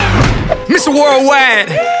Mr. Worldwide.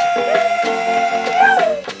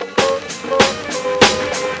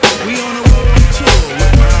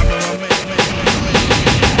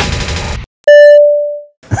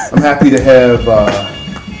 I'm happy to have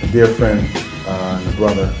a dear friend and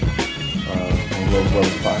brother on Global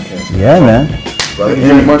Brothers Podcast. Yeah, man. Brother, thank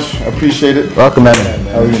you very much. I appreciate it. Welcome, man.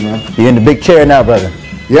 How are you, man? You're in the big chair now, brother.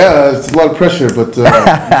 Yeah, it's a lot of pressure, but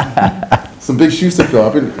some big shoes to fill.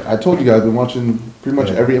 I told you guys, I've been watching pretty much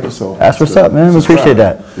every episode. That's what's up, man. We appreciate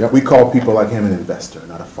that. Yep. We call people like him an investor,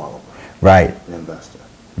 not a follower. Right. An investor.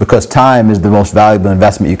 Because time is the most valuable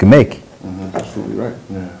investment you can make. Absolutely right.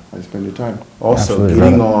 Yeah. I spend your time. Also, Absolutely,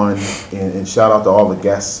 getting brother. on, and shout out to all the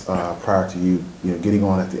guests prior to you, getting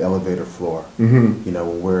on at the elevator floor.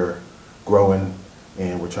 When we're growing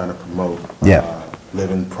and we're trying to promote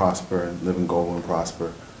live and prosper and live and go and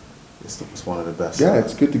prosper. It's one of the best. Yeah,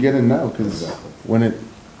 it's good to get in now because when it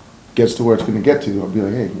gets to where it's going to get to, I'll be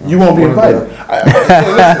like, hey. You won't be invited. I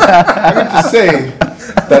get to say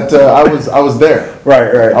that I was there.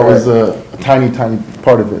 Right. I was a tiny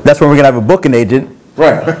part of it. That's when we're going to have a booking agent.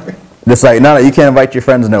 Right. It's like, no, you can't invite your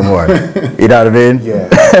friends no more. You know what I mean?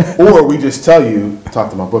 Yeah. Or we just tell you, talk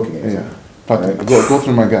to my booking agent. Yeah. Go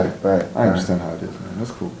through my guy. Right. I understand how it is, man.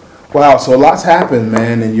 That's cool. Wow, so a lot's happened,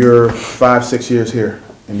 man, in your 5-6 years here.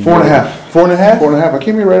 4.5. 4.5? 4.5. I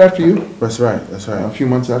came here right after you. That's right. A few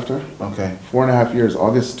months after. Okay. 4.5 years.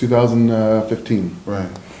 August 2015. Right.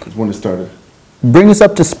 Is when it started. Bring us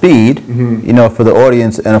up to speed, for the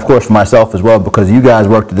audience, and of course for myself as well, because you guys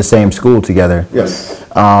worked at the same school together. Yes.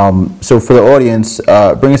 So for the audience,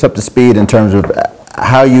 bring us up to speed in terms of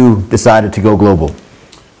how you decided to go global.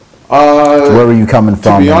 So where were you coming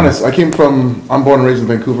from? To be honest, I'm born and raised in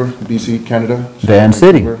Vancouver, BC, Canada. Van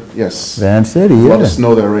City. Yes. Van City, A yeah. lot of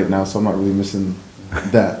snow there right now, so I'm not really missing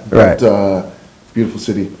that. Right. But beautiful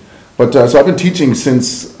city. But so I've been teaching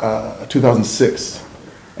since 2006,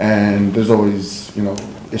 and there's always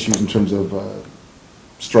issues in terms of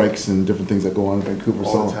strikes and different things that go on in Vancouver.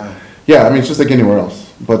 All the time. Yeah, I mean it's just like anywhere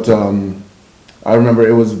else. But I remember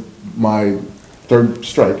it was my third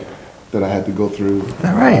strike that I had to go through.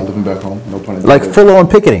 All right. Living back home, no pun intended. Like full-on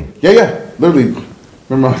picketing. Yeah, literally.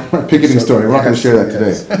 Remember my picketing story? We're not going to share that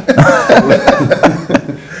today.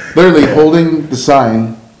 Literally holding the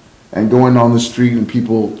sign and going on the street and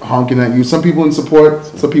people honking at you. Some people in support,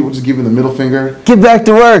 some people just giving the middle finger. Get back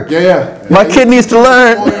to work. Yeah. My kid needs to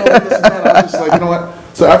learn. I was just like, you know what?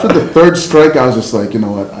 So after the third strike, I was just like, you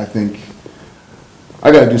know what? I think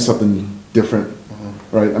I got to do something different.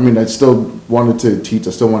 Right. I mean, I still wanted to teach. I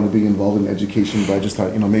still wanted to be involved in education, but I just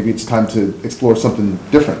thought, maybe it's time to explore something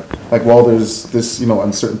different. Like while there's this,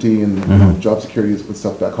 uncertainty and job security with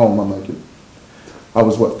stuff back home, I'm like, I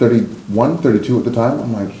was 31, 32 at the time.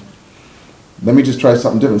 I'm like, let me just try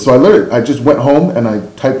something different. So I just went home and I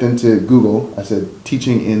typed into Google. I said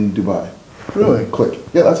teaching in Dubai. Really? Click.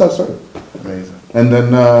 Yeah, that's how it started. Amazing. And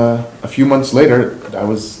then a few months later, I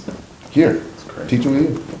was here teaching with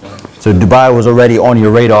you. So Dubai was already on your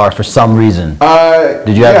radar for some reason.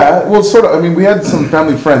 Did you have? Yeah, well, sort of. I mean, we had some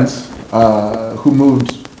family friends who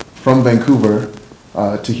moved from Vancouver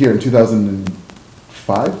to here in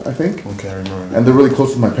 2005, I think. Okay, I remember. And they're really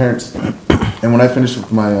close to my parents. And when I finished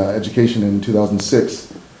with my education in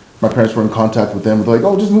 2006, my parents were in contact with them. They're like,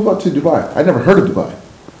 oh, just move out to Dubai. I'd never heard of Dubai.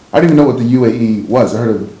 I didn't even know what the UAE was. I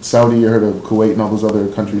heard of Saudi, I heard of Kuwait and all those other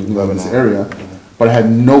countries in this area. But I had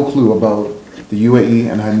no clue about the UAE,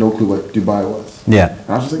 and I had no clue what Dubai was. Yeah. And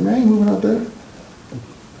I was just like, man, you moving out there?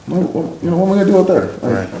 What am I going to do out there?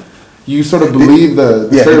 Like, Right. You sort of believe the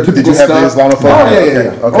stereotypical did you have stuff. the Islamophobia? Oh,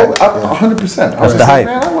 yeah. Okay. Oh, 100%. I That's was the just hype.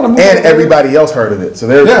 like, man, I want to move And out there. everybody else heard of it, so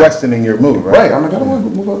they're questioning your move, right? Right. I'm like, I don't want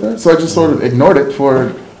to move out there. So I just sort of ignored it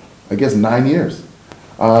for, I guess, 9 years.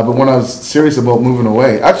 But when I was serious about moving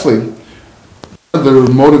away, actually, one of the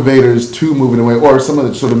motivators to moving away, or some of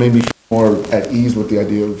it sort of made me feel more at ease with the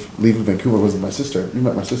idea of leaving Vancouver, was my sister. You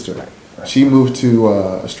met my sister. Right. She moved to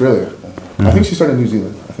Australia. Mm-hmm. I think she started in New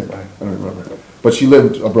Zealand. I think. I don't remember. But she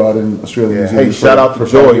lived abroad in Australia. Yeah. New Zealand Hey, shout out to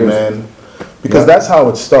Joy, man. Because that's how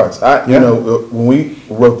it starts. When we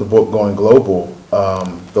wrote the book Going Global,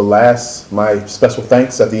 my special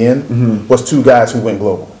thanks at the end was 2 guys who went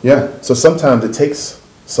global. Yeah. So sometimes it takes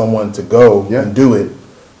someone to go and do it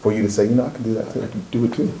for you to say, I can do that too. I can do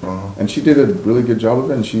it too. And she did a really good job of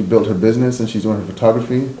it, and she built her business, and she's doing her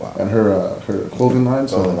photography and her clothing line.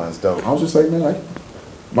 So clothing line's dope. I was just like, man, I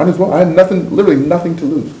might as well. I had literally nothing to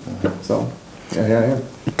lose. So yeah, here I am.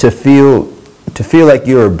 To feel like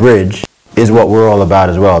you're a bridge is what we're all about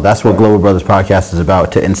as well. That's what Global Brothers Podcast is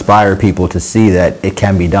about, to inspire people to see that it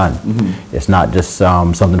can be done. It's not just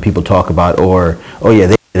something people talk about, or, oh yeah,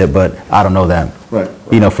 they did it, but I don't know them. Right.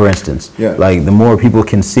 You know, for instance. Yeah. Like, the more people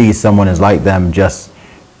can see someone is like them, just,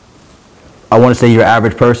 I want to say your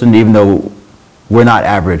average person, even though we're not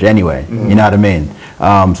average anyway. You know what I mean?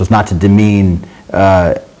 So it's not to demean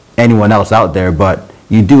anyone else out there, but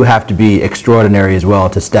you do have to be extraordinary as well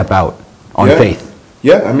to step out on Yeah. faith.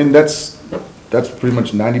 Yeah, I mean, that's pretty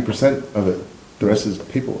much 90% of it. The rest is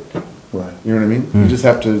people. Right. You know what I mean? You just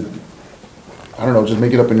have to, I don't know, just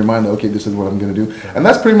make it up in your mind that, okay, this is what I'm gonna do. And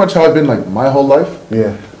that's pretty much how I've been like my whole life.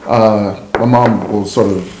 Yeah. My mom will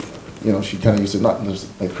sort of, you know, she kind of used to not just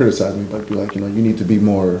like criticize me, but be like, you know, you need to be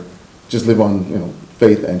more, just live on, you know,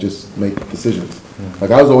 faith and just make decisions.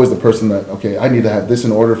 Like I was always the person that, okay, I need to have this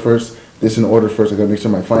in order first, I gotta make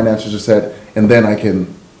sure my finances are set, and then I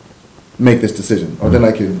can make this decision, or then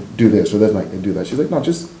I can do this, or then I can do that. She's like, no,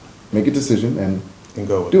 just make a decision and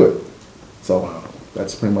go with do it. So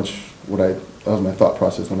that's pretty much that was my thought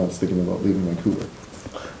process when I was thinking about leaving Vancouver.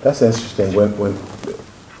 That's interesting. When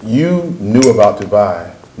you knew about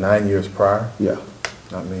Dubai 9 years prior, Yeah.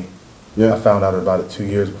 not me. Yeah. I found out about it 2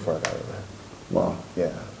 years before I got over there. Wow.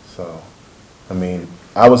 Yeah. So, I mean,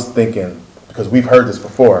 I was thinking, because we've heard this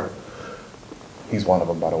before, he's one of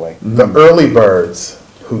them, by the way. The early birds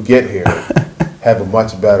who get here have a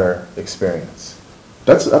much better experience.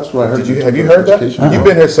 That's what I heard. Have you heard that? Education. You've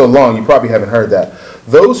been here so long, you probably haven't heard that.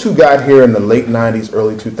 Those who got here in the late 90s,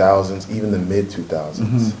 early 2000s, even the mid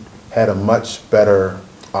 2000s, had a much better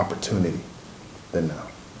opportunity than now.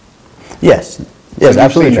 Yes, you've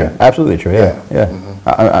absolutely seen true. that? Absolutely true. Yeah, Yeah.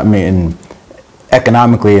 I mean,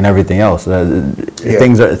 economically and everything else, Yeah.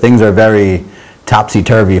 things are very topsy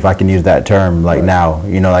turvy, if I can use that term. Like now,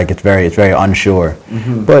 you know, like it's very unsure.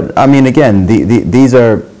 But I mean, again, these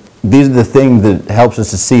are the things that helps us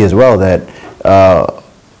to see as well that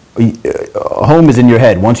home is in your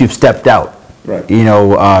head once you've stepped out. Right. You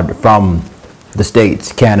know, from the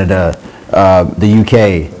States, Canada, the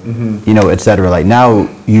UK, you know, etc. Like now,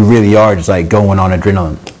 you really are just like going on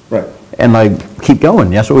adrenaline. Right. And like, keep going.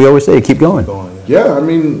 That's what we always say, keep going. Yeah, I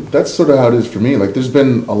mean, that's sort of how it is for me. Like, there's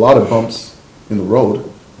been a lot of bumps in the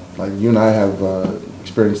road. Like, you and I have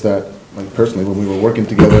experienced that, like, personally, when we were working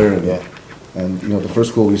together. And, and, you know, the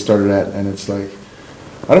first school we started at, and it's like,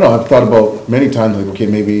 I don't know, I've thought about many times, like, okay,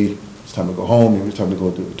 maybe it's time to go home, maybe it's time to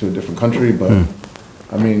go to a different country. But,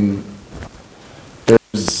 I mean,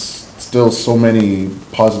 there's still so many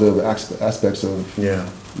positive aspects of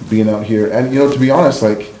being out here. And, you know, to be honest,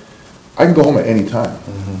 like, I can go home at any time,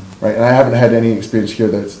 right? And I haven't had any experience here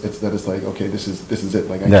that it's like, okay, this is it.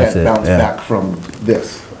 Like I can't bounce back from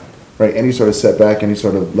this, right? Any sort of setback, any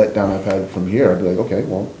sort of letdown I've had from here, I'd be like, okay,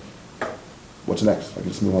 well, what's next? I can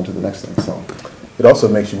just move on to the next thing. So it also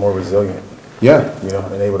makes you more resilient. Yeah, you know,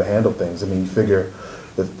 and able to handle things. I mean, you figure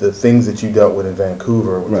the things that you dealt with in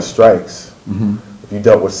Vancouver with the strikes. If you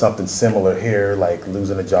dealt with something similar here, like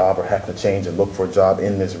losing a job or having to change and look for a job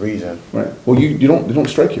in this region. Right. Well, you don't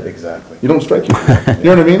strike here. Exactly. You don't strike here. You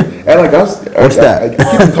know what I mean? And like I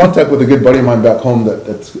keep in contact with a good buddy of mine back home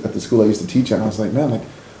that's at the school I used to teach at. And I was like, man, like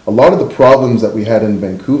a lot of the problems that we had in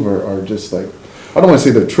Vancouver are just like, I don't want to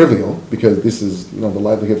say they're trivial because this is, you know, the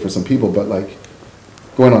livelihood for some people, but like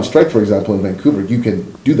going on strike, for example, in Vancouver, you can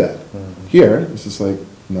do that. Here, it's just like,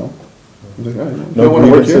 no. Like, all right, no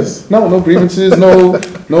grievances? No grievances, no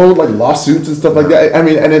like lawsuits and stuff like that. I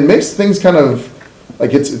mean, and it makes things kind of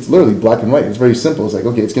like it's literally black and white. It's very simple. It's like,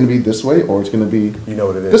 okay, it's going to be this way or it's going to be you know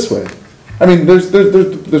what it is. This way. I mean, there's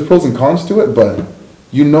pros and cons to it, but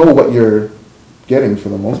you know what you're getting for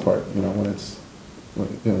the most part. You know when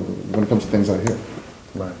it comes to things out here.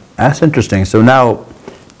 Right. That's interesting. So now,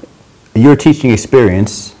 your teaching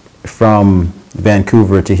experience from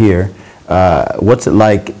Vancouver to here. What's it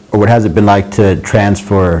like, or what has it been like to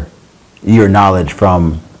transfer your knowledge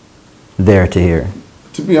from there to here?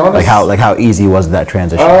 To be honest, like how easy was that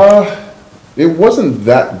transition? It wasn't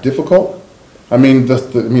that difficult. I mean,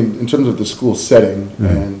 in terms of the school setting,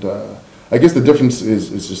 and I guess the difference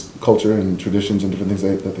is just culture and traditions and different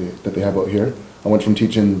things that they have out here. I went from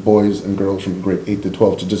teaching boys and girls from grade 8 to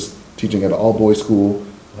 12 to just teaching at an all boys school,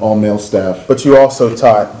 all male staff. But you also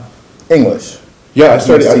taught English. Yeah, I was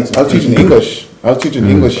teaching English. I was teaching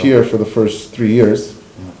English here for the first 3 years,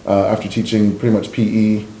 after teaching pretty much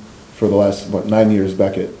PE for the last 9 years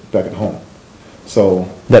back at home. So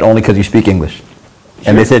that only because you speak English,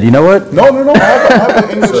 and they said, you know what? No. I have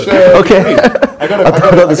an English. Okay. I got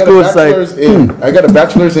a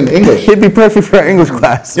bachelor's in English. It'd be perfect for our English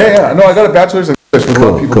class. Yeah. No, I got a bachelor's in English. Which a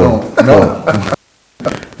lot of people don't know.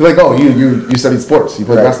 They're like, oh, you studied sports. You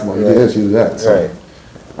played basketball. You did this. You did that. So, right.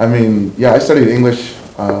 I mean, yeah, I studied English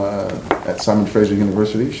at Simon Fraser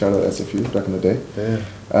University. Shout out SFU back in the day.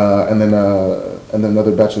 Yeah. And then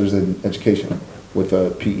another bachelor's in education. with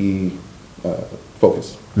a PE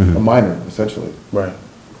focus, Mm-hmm. a minor essentially. Right.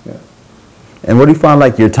 Yeah. And what do you find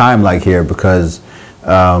like your time like here? Because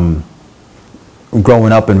growing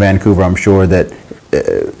up in Vancouver, I'm sure that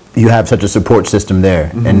you have such a support system there,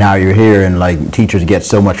 Mm-hmm. and now you're here, and like teachers get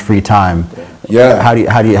so much free time. Yeah. How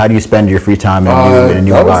do you spend your free time in a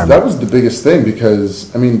new environment? That was the biggest thing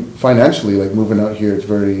because, I mean, financially, like moving out here, it's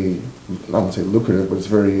very, I won't say lucrative, but it's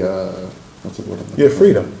very, what's the word? I'm looking You have for?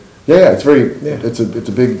 freedom. Yeah, it's very, Yeah. it's a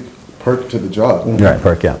big perk to the job. Right,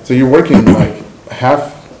 perk, yeah. So you're working like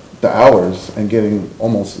half the hours and getting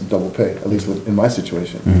almost double pay, at least in my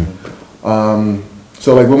situation.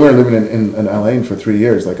 So like when we were living in LA for 3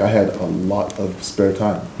 years, like I had a lot of spare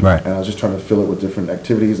time. Right. And I was just trying to fill it with different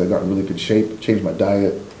activities. I got in really good shape, changed my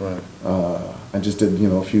diet. Right. I just did,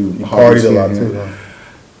 a few You hobbies partied a here lot and too, here.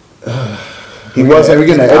 huh? He wasn't. Are we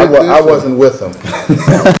gonna edit this, I or- wasn't with him.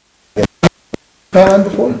 Thailand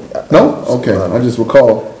before? No? Okay, I just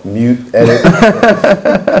recall. Mute, edit.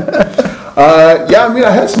 Yeah, I mean, I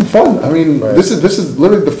had some fun. I mean, Right. this is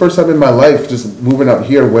literally the first time in my life just moving out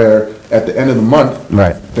here where at the end of the month,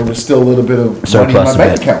 Right. there was still a little bit of money in Surplus my a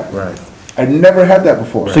bank bit. account. Right. I never had that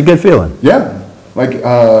before. It's a good feeling. Yeah, like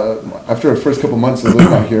after the first couple months of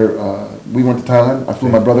living out here, we went to Thailand. I flew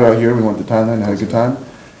my brother out here. We went to Thailand, had a good time,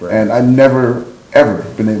 Right. and I never ever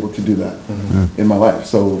been able to do that in my life.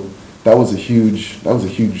 So that was a huge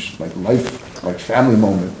like life, like family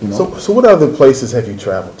moment. So what other places have you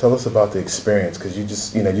traveled? Tell us about the experience, because you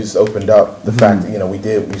just opened up the fact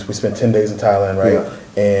that we spent 10 days in Thailand, right?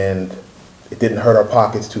 Yeah. And it didn't hurt our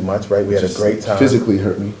pockets too much, right? We had a Just great time. physically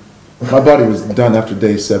hurt me. My body was done after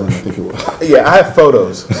day 7, I think it was. Yeah, I have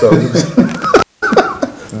photos, so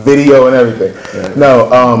video and everything. Yeah. No,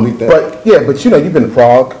 Delete that. but you've been to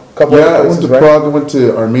Prague, a couple Yeah, other I places, went to right? Prague, I went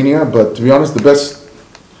to Armenia, but to be honest, the best,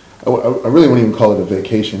 I really wouldn't even call it a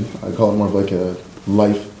vacation. I call it more of like a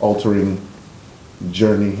life-altering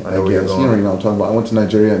journey, I I know where you're guess. You going. already know what I'm talking about. I went to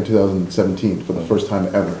Nigeria in 2017 for the first time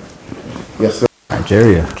ever. Yes, sir.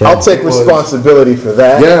 Nigeria. Okay. I'll take was- responsibility for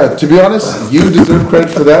that. Yeah, to be honest, you deserve credit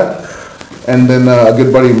for that. And then a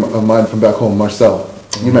good buddy of mine from back home, Marcel.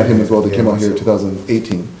 You met him as well. They Yeah, came out here in Marcel.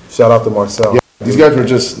 2018. Shout out to Marcel. Yeah, these guys were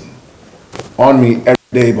just on me every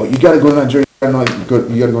day, but you gotta go to Nigeria. You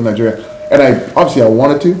gotta go to Nigeria. And I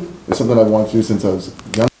wanted to. It's something I've wanted to do since I was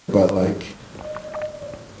young. But like,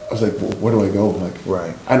 I was like, well, where do I go? Like,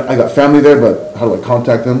 Right. I got family there, but how do I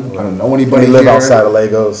contact them? I don't know anybody. We live here. outside of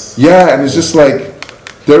Lagos. Yeah, and it's just like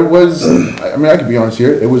there was. I mean, I could be honest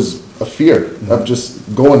here. It was a fear of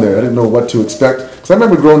just going there. I didn't know what to expect because I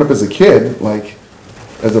remember growing up as a kid, like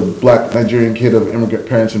as a black Nigerian kid of immigrant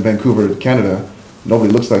parents in Vancouver, Canada.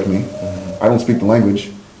 Nobody looks like me. I don't speak the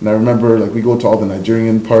language, and I remember like we go to all the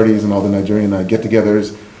Nigerian parties and all the Nigerian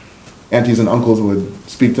get-togethers. Aunties and uncles would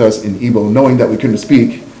speak to us in Igbo, knowing that we couldn't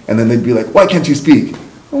speak, and then they'd be like, "Why can't you speak?"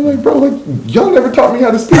 I'm like, "Bro, like y'all never taught me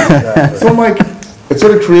how to speak." So I'm like, it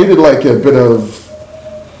sort of created like a bit of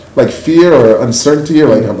like fear or uncertainty, or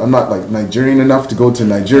like I'm not like Nigerian enough to go to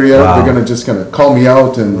Nigeria. Wow. They're gonna just kind of call me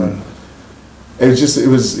out, and it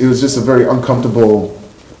was just a very uncomfortable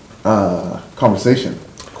conversation.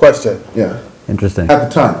 Question. Yeah, Interesting. at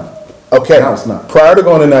the time. Okay. Now it's not. Prior to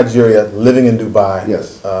going to Nigeria, living in Dubai,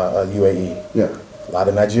 Yes. UAE, Yeah. a lot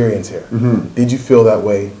of Nigerians here. Mm-hmm. Did you feel that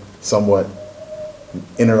way somewhat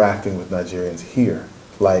interacting with Nigerians here?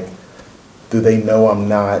 Like, do they know I'm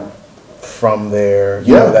not from there?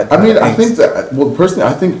 You know, Yeah, that I kind mean, of I angst? think that. Well, personally,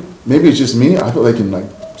 I think maybe it's just me. I feel they can like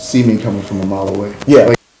see me coming from a mile away. Yeah.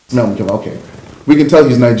 like smell me coming. Okay, we can tell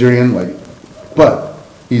he's Nigerian, like, but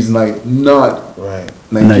he's like not Right.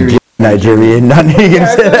 Nigerian. Nigerian. Not you can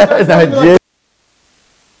say that. Nigerian.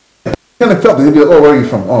 Kind of felt it. They'd be like, "Oh, where are you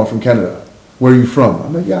from? Oh, I'm from Canada. Where are you from?"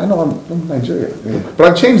 I'm like, "Yeah, I know, I'm Nigerian." But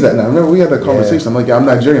I've changed that now. Remember, we had that conversation. I'm like, "Yeah, I'm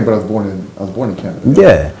Nigerian, but I was born in Canada."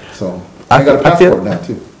 Yeah. So I I got a I feel- passport now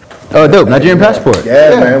too. Oh, dope. Nigerian passport.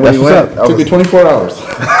 Yeah, Yeah, man. When that's you what's went, up. I Took me was 24 hours.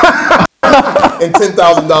 and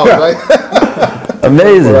 $10,000, right?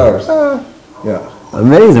 Amazing. 4 hours. Yeah.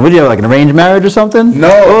 Amazing. What do you have, like an arranged marriage or something? No,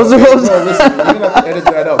 What was okay, supposed no, listen, you're gonna have to edit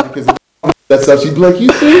that out because that stuff. She'd be like, "You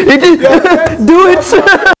see?" He did- do it.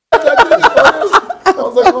 I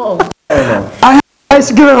was like, "Oh, I don't know."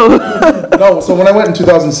 Nice girl. No, so when I went in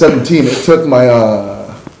 2017, it took my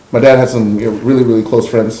dad had some really close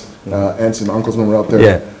friends, aunts and uncles when we were out there.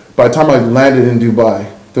 Yeah. By the time I landed in Dubai,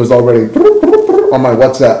 there was already on my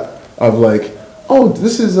WhatsApp of like, "Oh,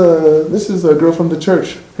 this is a girl from the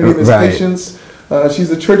church. Her name is Right. Patience.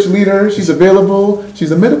 She's a church leader. She's available.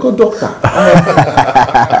 She's a medical doctor."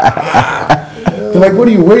 They're like, "What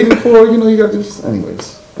are you waiting for? You know, you got this."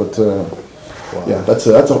 Anyways, but Yeah, that's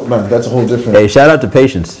a whole different. Hey, shout out to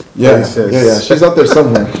Patience. Yeah, she's out there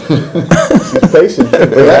somewhere. She's patient.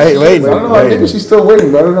 Right, waiting. I don't know. Maybe she's still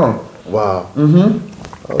waiting. But I don't know. Wow.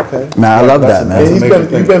 Mm-hmm. Okay. Man, I love that, And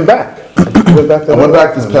man. you've been back. You went back I went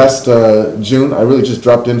back this past June. I really just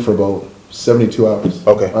dropped in for about 72 hours.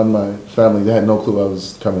 Okay. On my family, they had no clue I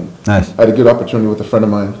was coming. Nice. I had a good opportunity with a friend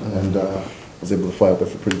of mine, and was able to fly out there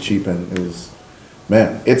for pretty cheap. And it was,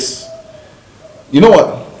 man, it's, you know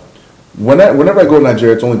what? Whenever I go to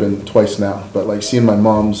Nigeria, it's only been twice now. But like seeing my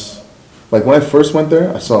mom's, like when I first went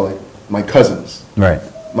there, I saw like my cousins, Right.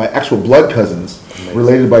 my actual blood cousins,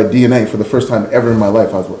 related by DNA for the first time ever in my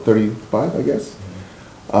life. I was what, 35, I guess.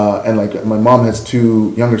 And like my mom has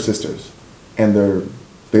two younger sisters, and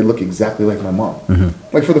they look exactly like my mom.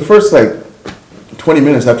 Like for the first like 20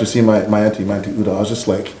 minutes after seeing my auntie Uda, I was just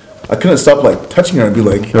like, I couldn't stop like touching her and be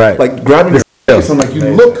like, Right. like grabbing her face. I'm like, you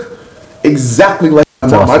look exactly like my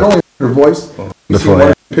mom. awesome. I'd only heard her voice. You see Before, one yeah.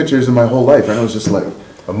 of the pictures in my whole life, and I was just like,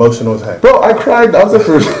 Emotional as heck. bro, I cried. I was there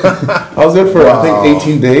for, I think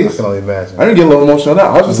 18 I days. can only imagine. I didn't get a little emotional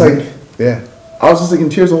now. I was just like, Yeah. I was just like in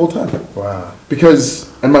tears the whole time. Wow. Because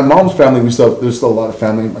in my mom's family, there's still a lot of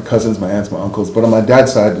family, my cousins, my aunts, my uncles. But on my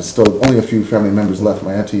dad's side, there's still only a few family members left.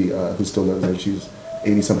 My auntie, who still lives there, she's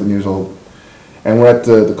 80-something years old. And we're at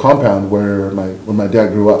the compound where my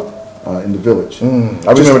dad grew up, in the village. I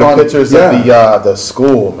remember the pictures of the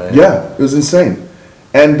school, man. Yeah, it was insane.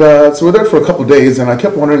 And so we're there for a couple of days, and I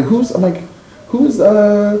kept wondering, who's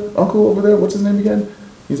uncle over there? What's his name again?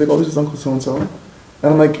 He's like, oh, this is Uncle so-and-so.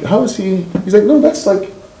 And I'm like, how is he? He's like, no, that's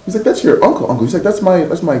your uncle. He's like, that's my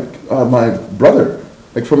my brother,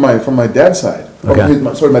 like from my dad's side. Okay.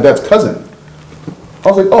 My dad's cousin. I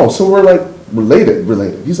was like, oh, so we're like related.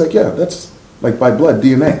 He's like, yeah, that's like by blood,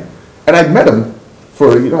 DNA. And I'd met him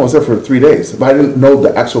for, I was there for 3 days, but I didn't know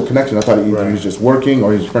the actual connection. I thought either he was just working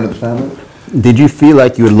or he was a friend of the family. Did you feel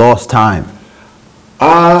like you had lost time?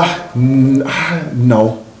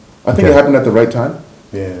 No. I think Okay. it happened at the right time.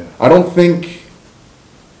 Yeah. I don't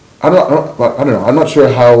know. I'm not sure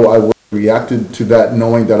how I would have reacted to that,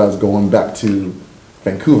 knowing that I was going back to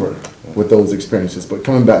Vancouver with those experiences. But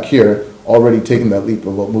coming back here, already taking that leap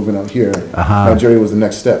of moving out here, Nigeria was the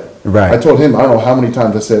next step. Right. I told him, I don't know how many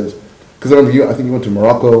times I said, because I remember I think you went to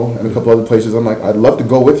Morocco and a couple other places. I'm like, I'd love to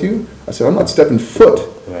go with you. I said, I'm not stepping foot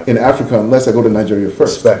in Africa unless I go to Nigeria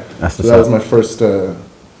first. Respect. So that was my first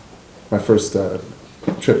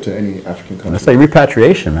trip to any African country. That's like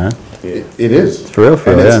repatriation, man. It is. For real,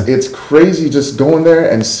 and it's crazy just going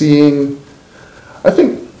there and seeing, I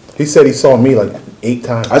think, He said he saw me like 8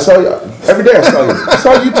 times. I saw you, every day I saw you. I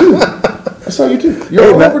saw you too. You're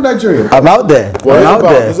Hey, all man. over Nigeria. I'm out there. I'm out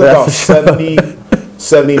there. There's about That's for sure.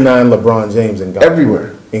 79 LeBron James in Ghana.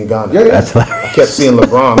 Everywhere. In Ghana. Yeah. That's I hilarious. kept seeing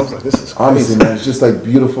LeBron. I was like, this is crazy. Honestly, man, it's just like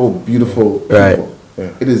beautiful people. Right.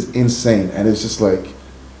 Yeah. It is insane. And it's just like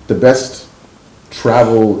the best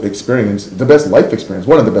travel experience, the best life experience,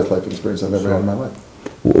 one of the best life experiences I've ever had in my life.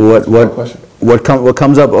 No question. What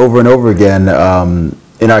comes up over and over again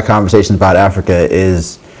in our conversations about Africa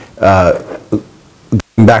is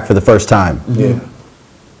going back for the first time. Yeah.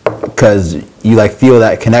 Because you like feel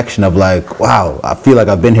that connection of like, wow, I feel like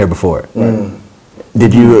I've been here before.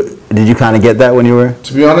 Did you kind of get that when you were?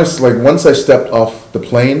 To be honest, like once I stepped off the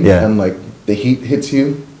plane Yeah. and like the heat hits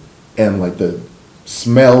you and like the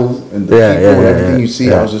smell and the Yeah, people yeah, and yeah, everything yeah, you see,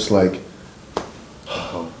 yeah. I was just like,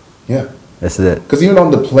 yeah. This is it. Because even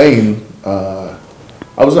on the plane, I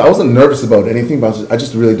wasn't nervous about anything, but I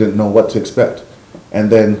just really didn't know what to expect. And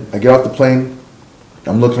then I get off the plane,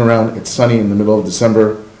 I'm looking around, it's sunny in the middle of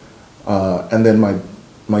December, and then my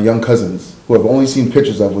young cousins, who I've only seen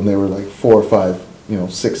pictures of when they were like 4 or 5,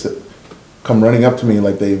 6, come running up to me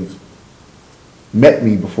like they've met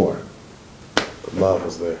me before. Love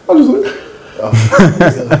was there. I was just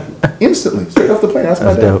like, instantly, straight off the plane, that's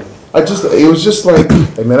my That's dad. dope. It was just like,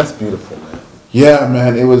 Hey, man, that's beautiful, man. yeah,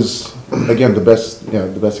 man, it was, again, the best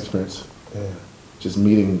experience. Yeah. Just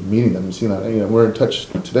meeting them and seeing that. We're in touch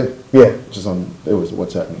today. Yeah. Just it was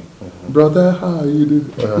WhatsApp me. Brother, how you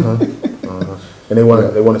doing? And they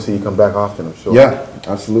want to see you come back often, I'm sure. Yeah,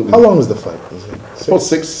 absolutely. How long is the flight? Is it About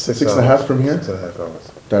six and a half from here. 6.5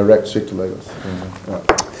 hours. Direct straight to Lagos. Man,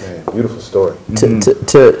 beautiful story. To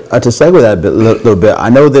segue that a little bit, I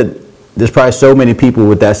know that there's probably so many people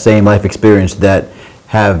with that same life experience that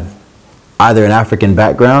have either an African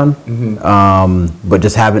background, but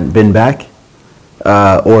just haven't been back,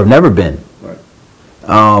 or have never been. Right.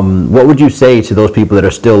 What would you say to those people that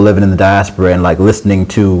are still living in the diaspora and like listening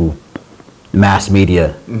to mass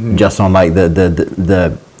media just on like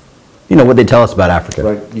the what they tell us about Africa?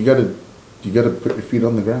 Right. You gotta put your feet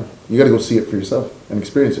on the ground. You gotta go see it for yourself and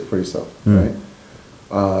experience it for yourself. Right.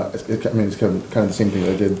 I mean, it's kind of the same thing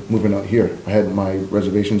that I did moving out here. I had my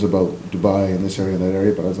reservations about Dubai and this area and that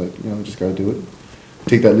area, but I was like, you know, just gotta do it.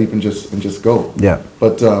 Take that leap and just go. Yeah.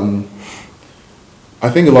 But I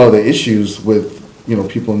think a lot of the issues with, you know,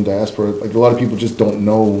 people in diaspora, like a lot of people just don't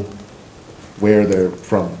know where they're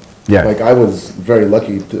from. Yeah. Like I was very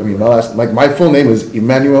lucky. I mean, my full name is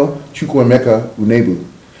Emmanuel Chukwuemeka Unebu.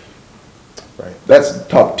 Right. That's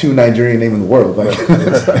top 2 Nigerian name in the world. Like,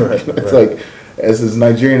 it's like as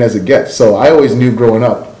Nigerian as it gets. So I always knew growing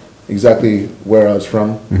up exactly where I was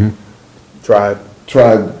from, tribe,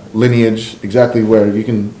 lineage, exactly where you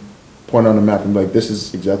can point on a map and be like, this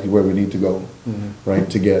is exactly where we need to go, right,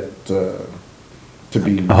 to get to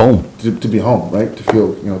be home, to be home, right, to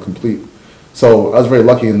feel, you know, complete. So I was very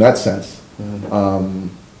lucky in that sense.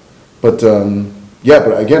 But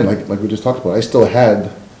again, like we just talked about, I still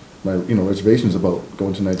had my, you know, reservations about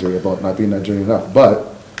going to Nigeria, about not being Nigerian enough.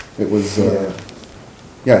 But it was,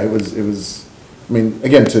 it was. I mean,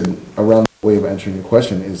 again, to a roundabout way of answering your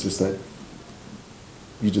question is just that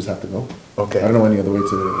you just have to go. Okay. I don't know any other way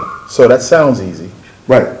to. So that sounds easy.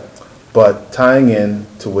 Right. But tying in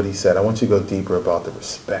to what he said, I want you to go deeper about the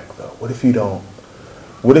respect, though. What if you don't?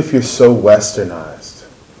 What if you're so westernized,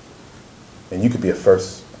 and you could be a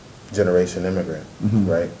first-generation immigrant,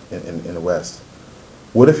 right, in the West?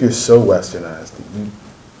 What if you're so westernized that you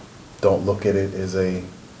don't look at it as a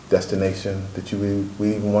destination that you we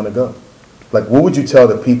even want to go? Like, what would you tell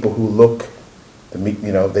the people who look,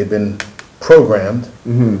 you know, they've been programmed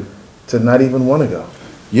to not even want to go?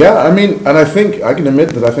 Yeah, I mean, and I think I can admit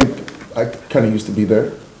that I think I kind of used to be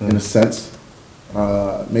there in a sense.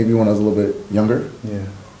 Maybe when I was a little bit younger. Yeah.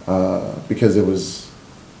 Because it was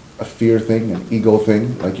a fear thing, an ego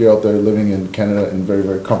thing. Like you're out there living in Canada in very,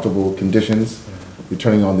 very comfortable conditions. You're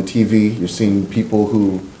turning on the TV, you're seeing people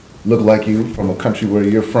who look like you from a country where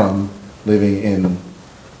you're from, living in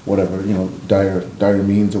whatever, you know, dire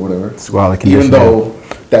means or whatever. Squalid condition. Even though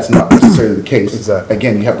that's not necessarily the case. Exactly.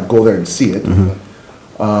 Again, you have to go there and see it.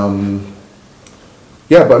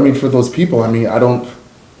 Yeah, but I mean, for those people, I mean, I don't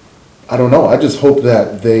know. I just hope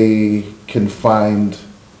that they can find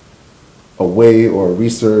a way or a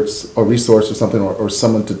resource or something or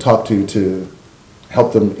someone to talk to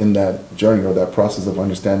help them in that journey or that process of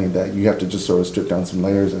understanding that you have to just sort of strip down some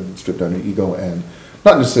layers and strip down your ego and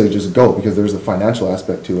not necessarily just go, because there's a financial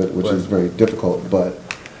aspect to it, which is very difficult. But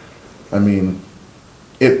I mean,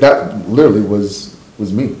 that literally was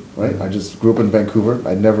me, right? I just grew up in Vancouver.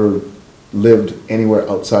 I never lived anywhere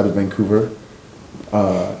outside of Vancouver.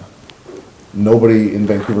 Nobody in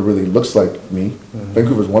Vancouver really looks like me.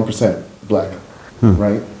 Vancouver's 1% black,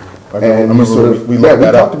 right? And we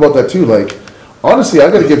talked about that too. Like, honestly, I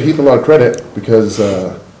got to give Heath a lot of credit because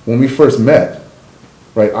when we first met,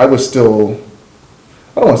 right, I was still,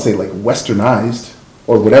 I don't want to say like westernized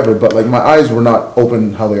or whatever, but like my eyes were not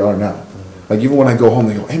open how they are now. Like even when I go home,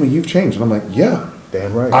 they go, "Hey man, you've changed," and I'm like, "Yeah,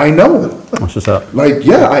 damn right, I know." What's this up? Like,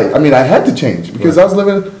 yeah, I mean, I had to change because I was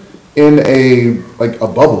living in a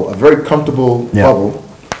bubble, a very comfortable bubble.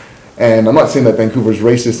 And I'm not saying that Vancouver's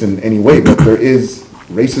racist in any way, but there is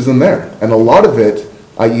racism there. And a lot of it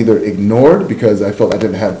I either ignored because I felt I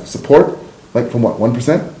didn't have support, like from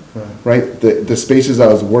 1%, right? The spaces I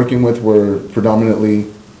was working with were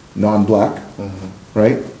predominantly non-black,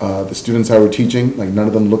 right? The students I were teaching, like none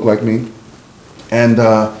of them looked like me. And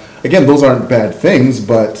again, those aren't bad things,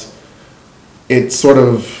 but it sort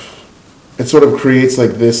of creates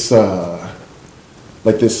like this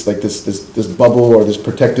this bubble or this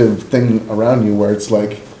protective thing around you where it's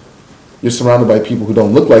like you're surrounded by people who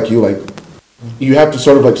don't look like you. Like you have to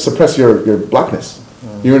sort of like suppress your blackness.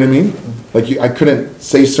 You know what I mean? Like I couldn't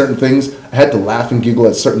say certain things. I had to laugh and giggle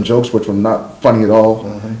at certain jokes which were not funny at all.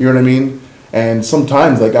 You know what I mean? And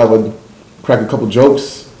sometimes like I would crack a couple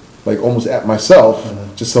jokes like almost at myself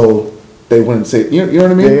just so they wouldn't say, you know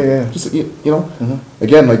what I mean? Yeah. Just, you know?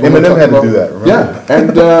 Again, like Eminem had to do that, remember? Yeah,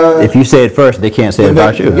 and If you say it first, they can't say it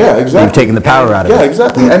about you. Yeah, exactly. You've taken the power out of it. Yeah,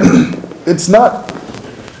 exactly. And that's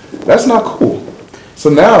not cool. So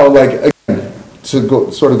now, like, again, to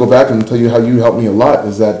go back and tell you how you helped me a lot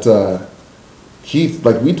is that Heath,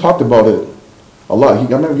 like, we talked about it a lot. I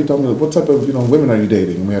remember he told me, what type of, women are you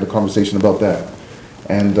dating? And we had a conversation about that.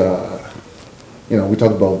 And, we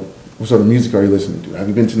talked about what sort of music are you listening to? Have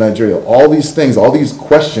you been to Nigeria? All these things, all these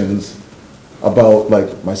questions about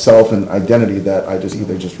like myself and identity that I just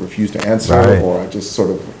either just refuse to answer or I just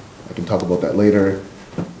I can talk about that later.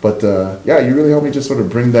 But you really helped me just sort of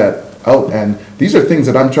bring that out. And these are things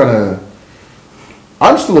that I'm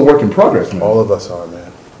still a work in progress, man. All of us are,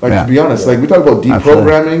 man. Like, to be honest, like we talk about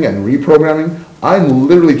deprogramming and reprogramming. I'm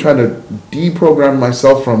literally trying to deprogram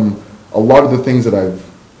myself from a lot of the things that I've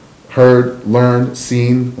heard, learned,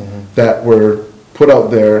 seen that were put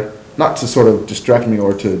out there, not to sort of distract me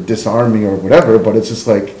or to disarm me or whatever, but it's just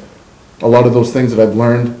like a lot of those things that I've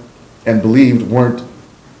learned and believed weren't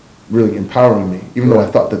really empowering me, even though I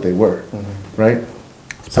thought that they were, right?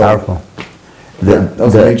 It's powerful. Yeah,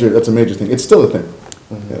 that's a major thing. It's still a thing.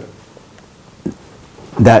 Yeah.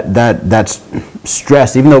 That's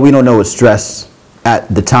stress, even though we don't know it's stress at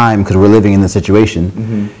the time because we're living in the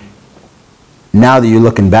situation. Now that you're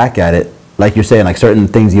looking back at it, like you're saying, like certain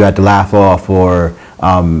things you had to laugh off or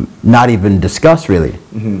not even discuss really.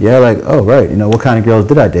 Yeah, like, oh right, you know, what kind of girls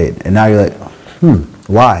did I date? And now you're like,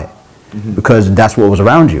 why? Because that's what was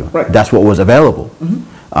around you. Right. That's what was available.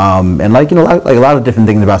 And like, you know, like a lot of different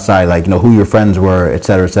things about side, like, you know, who your friends were, et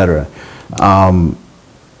cetera, et cetera.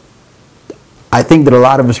 I think that a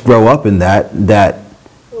lot of us grow up in that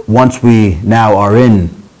once we now are in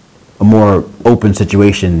a more open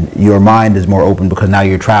situation, your mind is more open because now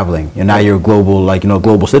you're traveling and now you're a global, like, you know,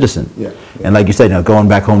 global citizen. Yeah. And like you said, you know, going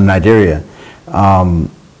back home to Nigeria,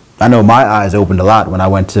 I know my eyes opened a lot when I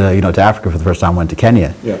went to, you know, to Africa for the first time, went to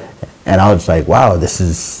Kenya. Yeah. And I was like, wow, this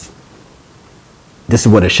is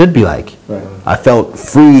what it should be like. Right. I felt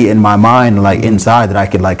free in my mind, like inside, that I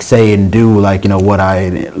could like say and do like, you know, what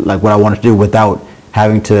I wanted to do without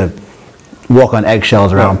having to walk on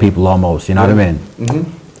eggshells around people almost, you know what I mean?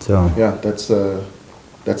 So Yeah, that's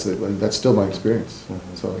it. Like, that's still my experience.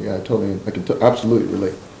 So yeah, I can absolutely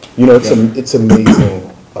relate. You know, it's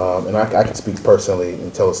amazing, and I can speak personally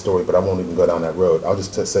and tell a story, but I won't even go down that road. I'll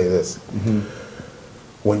just say this.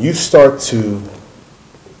 When you start to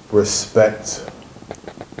respect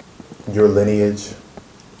your lineage,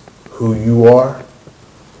 who you are,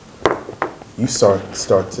 you start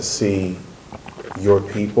to see your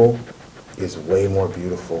people is way more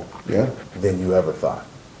beautiful Yeah. than you ever thought.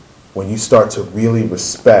 When you start to really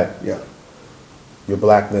respect Yeah. your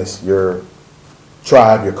blackness, your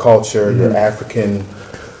tribe, your culture, your African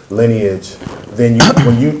lineage, then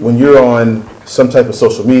when you're on some type of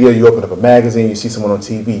social media, you open up a magazine, you see someone on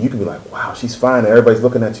TV, you can be like, wow, she's fine, and everybody's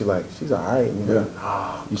looking at you like, she's all right. And you're like,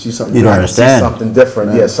 nah, You see something. You don't I understand. see something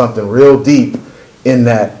different, Yeah. yeah, something real deep in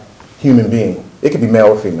that human being. It could be male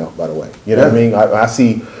or female, by the way. You know what I mean? I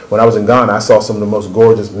see, when I was in Ghana, I saw some of the most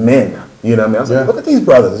gorgeous men. You know what I mean? I was like, look at these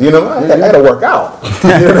brothers. You know, I had to work out. You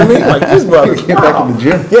know what I mean? Like, these brothers. Get back in the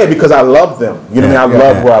gym. Yeah, because I love them. You know what I mean?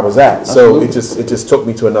 I love where I was at. So Absolutely. it just took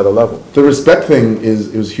me to another level. The respect thing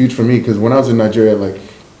it was huge for me because when I was in Nigeria, like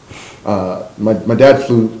my dad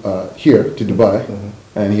flew here to Dubai,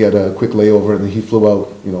 and he had a quick layover, and then he flew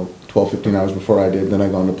out, 12, 15 hours before I did. Then I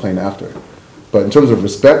got on the plane after. But in terms of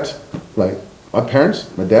respect, like my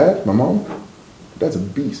parents, my dad, my mom, that's a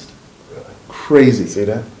beast. Crazy. See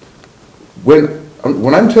that?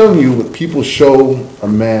 When I'm telling you, when people show a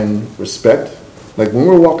man respect, like when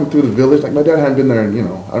we're walking through the village, like my dad hadn't been there in,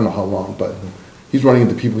 I don't know how long, but he's running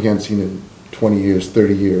into people he hadn't seen in 20 years,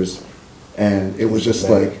 30 years, and it was just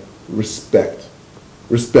like respect.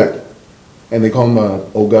 And they call him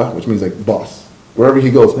Oga, which means like boss. Wherever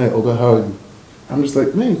he goes, hey Oga, how are you? I'm just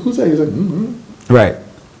like, man, who's that? He's like, right.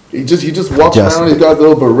 He just walks around, he's got the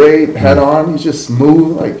little beret hat on, he's just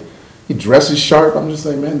smooth, like he dresses sharp. I'm just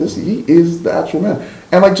like, man, he is the actual man.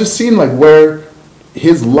 And like just seeing like where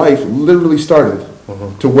his life literally started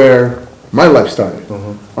to where my life started.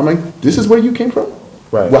 I'm like, this is where you came from?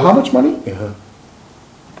 Right. Well, how much money? Uh-huh.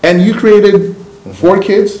 And you created 4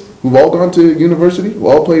 kids who've all gone to university, who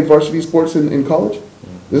all played varsity sports in college.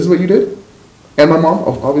 This is what you did? And my mom,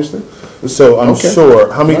 obviously. So I'm Okay.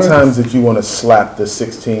 sure, how many All right. times did you want to slap the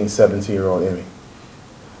 16, 17-year-old Emmy?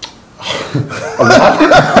 A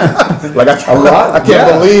lot. Like A lot? I can't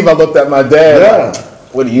Yeah. believe I looked at my dad. Yeah. Like,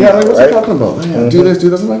 what do you Yeah, know, like, what's right? he talking about? Man, do this, do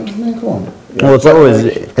this. I'm like, man, come on. Well, it's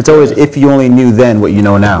always if you only knew then what you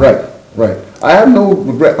know now. Right. I have no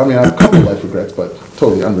regret. I mean, I have a couple of life regrets, but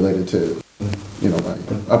totally unrelated to, my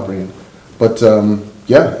upbringing. But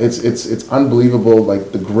yeah, it's unbelievable,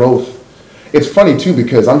 like the growth. It's funny too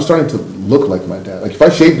because I'm starting to look like my dad. Like if I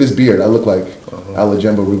shave this beard, I look like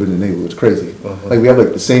Alajemba Ruben Inewu. It's crazy. Like we have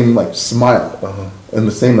like the same like smile and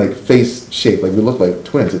the same like face shape. Like we look like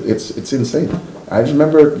twins. It's insane. I just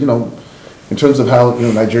remember, in terms of how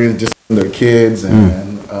Nigerians just their kids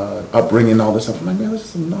and upbringing and all this stuff. I'm like, man, this is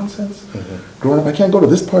some nonsense. Growing up, I can't go to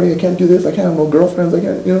this party. I can't do this. I can't have no girlfriends. I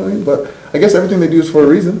can't, you know what I mean? But I guess everything they do is for a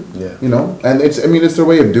reason. Yeah. And it's their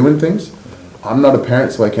way of doing things. I'm not a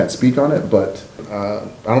parent, so I can't speak on it, but I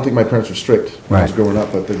don't think my parents were strict when I was Right. growing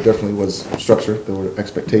up, but there definitely was structure. There were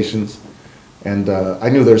expectations. And I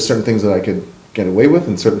knew there were certain things that I could get away with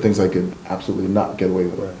and certain things I could absolutely not get away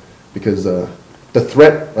with. Right. Because the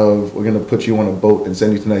threat of we're gonna put you on a boat and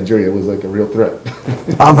send you to Nigeria was like a real threat.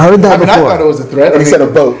 I've heard that I mean, I before. thought it was a threat. He said a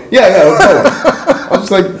boat. Yeah, a boat. I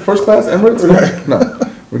was like, first class Emirates? No,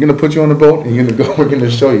 we're gonna put you on a boat and you're gonna go. We're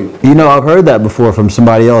gonna show you. You know, I've heard that before from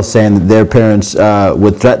somebody else saying that their parents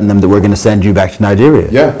would threaten them that we're going to send you back to Nigeria.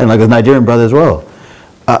 Yeah. And like a Nigerian brother as well.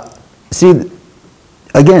 See,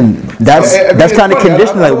 again, that's I mean, that's it's kind of funny.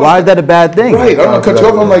 conditioning. I Like, don't why is that a bad thing? Right. I don't want to cut you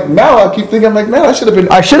off. I'm like, now I keep thinking, I'm like, man, I should have been.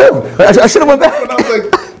 I should have. I should have went back. When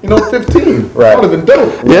I was like, 15. Right. I would have been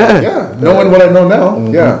dope. Yeah. Yeah. Knowing what I know now.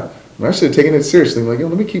 Yeah. And I should have taken it seriously. I'm like,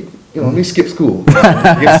 let me keep, let me skip school. You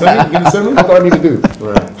gonna send me? You gonna send me? What do I need to do?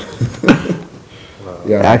 Right.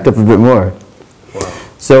 Yeah. Act up a bit more.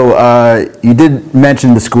 So you did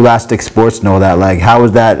mention the scholastic sports and all that. Like, how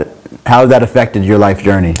has that affected your life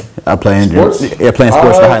journey? Playing Sports? Yeah, playing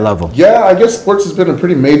sports at a high level. Yeah, I guess sports has been a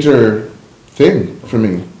pretty major thing for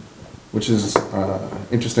me, which is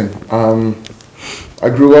interesting. I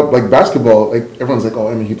grew up like basketball. Like everyone's like, oh,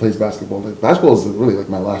 I mean, he plays basketball. Like, basketball is really like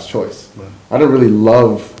my last choice. Right. I don't really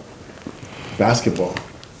love basketball.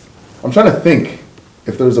 I'm trying to think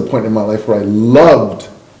if there was a point in my life where I loved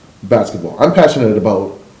basketball. I'm passionate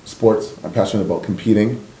about sports. I'm passionate about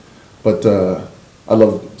competing, but I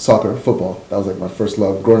love soccer, football. That was like my first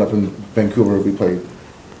love. Growing up in Vancouver, we played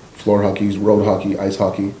floor hockey, road hockey, ice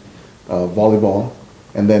hockey, volleyball,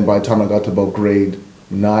 and then by the time I got to about grade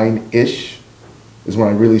 9-ish is when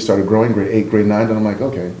I really started growing, grade 8, grade 9, and I'm like,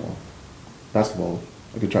 okay, well, basketball,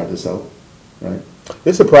 I could try this out, right?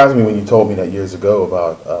 It surprised me when you told me that years ago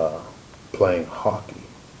about playing hockey.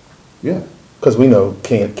 Yeah. Because we know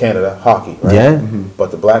Canada, hockey, right? Yeah.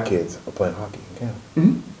 But the black kids are playing hockey in Canada.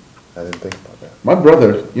 Mhm. I didn't think about that. My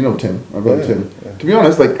brother, Tim, my brother Yeah, Tim. yeah. To be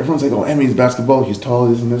honest, like everyone's like, oh, Emmy's basketball, he's tall,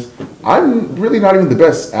 this and this. I'm really not even the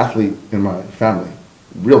best athlete in my family.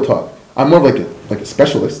 Real talk. I'm more of like a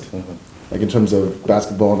specialist, like in terms of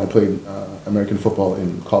basketball, and I played American football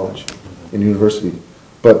in college, in university.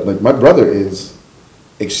 But like my brother is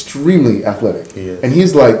extremely athletic, He is. and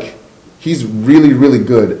he's really, really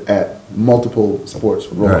good at multiple sports: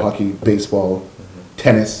 roller Right. hockey, baseball,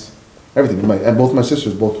 tennis. Everything. And both my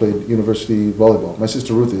sisters both played university volleyball. My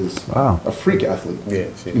sister Ruth is Wow. a freak athlete. Yeah,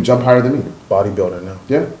 She can jump higher than me. bodybuilder now.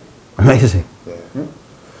 Yeah. Amazing. Yeah. Yeah.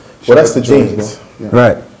 Well, that's the Shout out to Joe as genes. well. Yeah.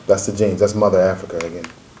 Right. That's the genes. That's Mother Africa again.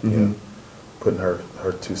 You Mm-hmm. know, putting her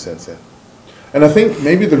 2 cents in. And I think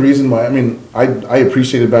maybe the reason why, I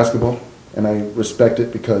appreciated basketball and I respect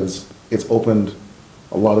it because it's opened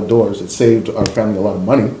a lot of doors. It saved our family a lot of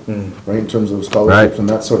money, right, in terms of scholarships Right. and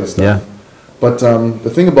that sort of stuff. Yeah. But the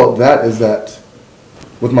thing about that is that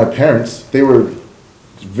with my parents, they were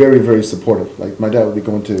very, very supportive. Like my dad would be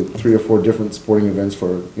going to 3 or 4 different sporting events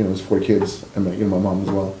for his 4 kids, and my mom as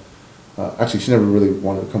well. Actually, she never really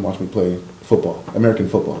wanted to come watch me play football, American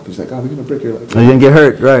football. She's like, oh, we're gonna break your leg. You're gonna get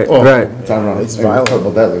hurt. Right. Oh, Right. It's ironic. It's Maybe we'll violent. talk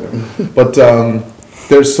about that later. But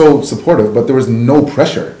they're so supportive, but there was no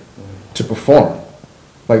pressure to perform.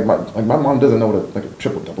 Like my mom doesn't know what a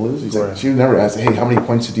triple double is. She's like, Right. she never asked, hey, how many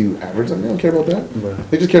points did you average? Like, they don't care about that.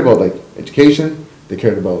 Right. They just cared about like education. They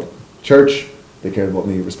cared about church. They cared about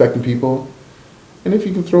me respecting people. And if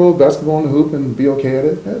you can throw a basketball in the hoop and be okay at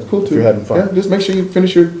it, that's cool too. you're having fun. Yeah, just make sure you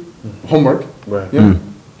finish your homework. Right. Yeah,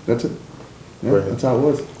 that's it. Yeah, Right. that's how it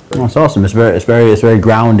was. Oh, it's awesome. It's very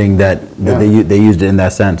grounding that Yeah. they used it in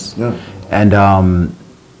that sense. Yeah. And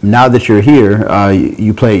now that you're here,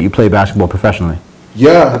 you play basketball professionally.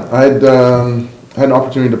 Yeah, I had an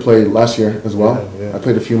opportunity to play last year as well. Yeah, yeah. I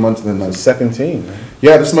played a few months, and then The second team, man.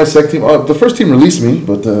 yeah, this is my second team. The first team released me,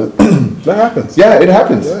 but That happens. yeah, it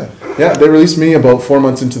happens. Yeah. Yeah, they released me about 4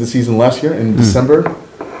 months into the season last year in December,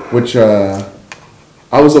 which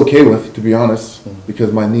I was okay with, to be honest,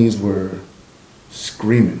 because my knees were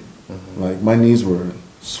screaming. Like my knees were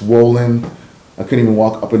swollen. I couldn't even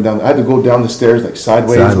walk up and down. I had to go down the stairs like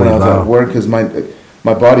sideways when I was Sideways, wow. at work because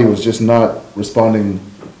my body was just not responding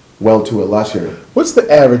well to it last year. What's the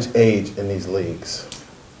average age in these leagues?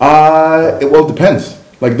 Well, it depends.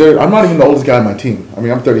 Like, I'm not even the oldest guy on my team. I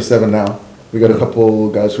mean, I'm 37 now. We got a couple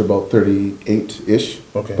guys who are about 38-ish.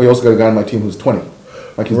 Okay. But you also got a guy on my team who's 20.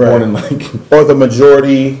 Like, he's Right. born in like, Or the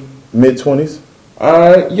majority mid-20s?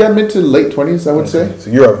 yeah, mid to late 20s, I would say. So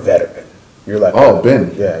you're a veteran. You're like Oh,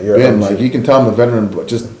 Ben. Yeah, you're Ben. a Like, you can tell I'm a veteran but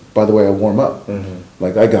just by the way I warm up.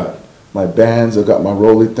 Like, I got my bands, I got my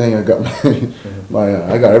rolly thing, I got my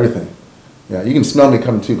I got everything. Yeah, you can smell me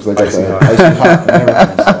coming too because I got Icy the hot. icy hot and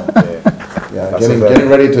everything. So. Yeah. Yeah, That's a getting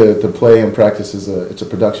ready to play and practice it's a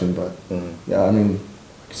production, but yeah, I mean,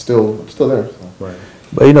 I'm still there. So. Right.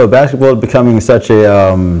 But basketball is becoming such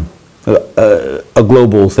a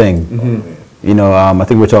global thing. Mm-hmm. I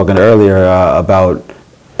think we were talking earlier about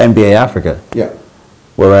NBA Africa. Yeah.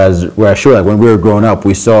 Whereas sure, like when we were growing up,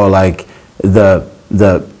 we saw like the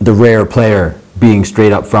rare player being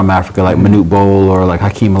straight up from Africa, like Manute Bol or like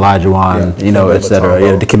Hakeem Olajuwon, Yeah. you know, Dikembe et cetera.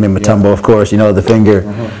 Mutombo. Yeah, Dikembe Mutombo, of course, you know, the finger.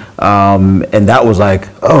 And that was like,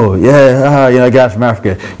 oh yeah, you know, guys from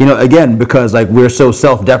Africa. You know, again, because like we're so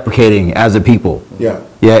self-deprecating as a people. Yeah.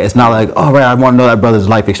 Yeah, it's not like, oh right, I want to know that brother's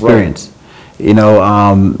life experience. You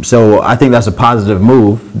know, so I think that's a positive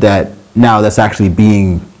move that now that's actually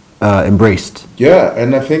being embraced. Yeah,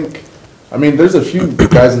 and I mean, there's a few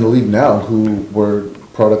guys in the league now who were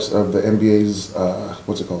products of the NBA's,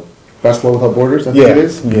 what's it called? Basketball Without Borders, I think Yeah, it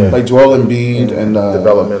is. yeah. Like Joel Embiid and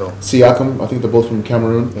Developmental. Siakam, I think they're both from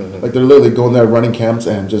Cameroon. Like they're literally going there running camps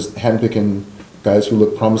and just handpicking guys who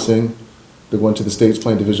look promising. They're going to the States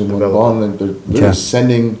playing Division I ball, and they're literally Yeah.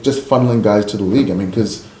 just funneling guys to the league. I mean,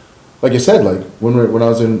 because like I said, like when I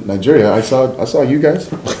was in Nigeria, I saw you guys,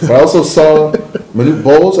 but I also saw Manute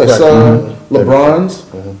Bowles, I saw LeBron's,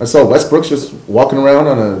 I saw Westbrook's just walking around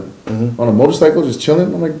on a motorcycle, just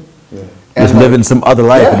chilling. I'm like, and Just like, living some other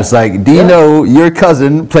life, yeah, and it's like, do you yeah. know your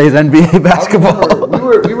cousin plays NBA I basketball?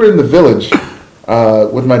 remember we were in the village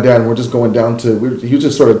with my dad, and we're just going down to. He was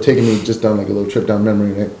just sort of taking me just down like a little trip down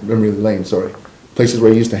memory lane. Sorry, places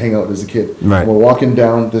where he used to hang out as a kid. Right. And we're walking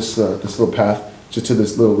down this little path just to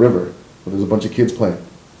this little river where there's a bunch of kids playing,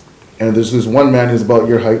 and there's this one man who's about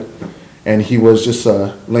your height, and he was just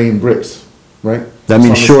laying bricks, right? That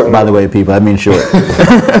means short, by the way, people. That means short.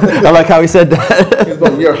 I like how he said that. He's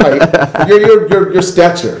about your height, your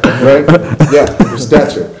stature, right? Yeah, your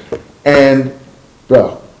stature. And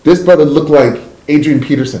bro, this brother looked like Adrian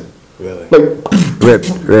Peterson, Really? like Ripped.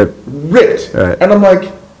 ripped. Right. And I'm like,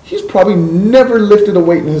 he's probably never lifted a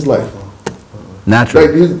weight in his life. Natural.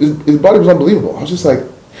 Like his body was unbelievable. I was just like,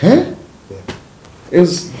 huh? It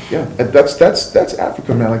was, yeah. That's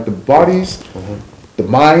Africa, man. Like the bodies, the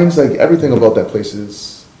minds, like everything about that place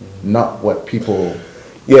is not what people.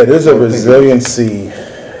 Yeah, there's a I think- resiliency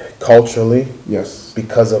culturally Yes.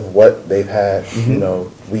 because of what they've had, you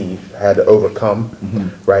know, we've had to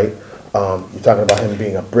overcome, right? You're talking about him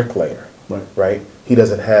being a bricklayer, Right. He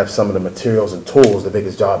doesn't have some of the materials and tools to make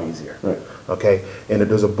his job easier, Right. okay? And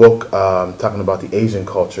there's a book talking about the Asian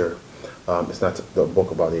culture. It's not the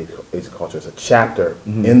book about the Asian culture. It's a chapter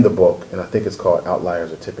in the book, and I think it's called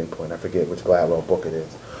Outliers or Tipping Point. I forget which Gladwell book it is.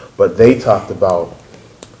 But they talked about,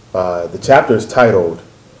 the chapter is titled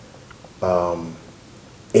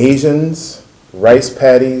Asians, Rice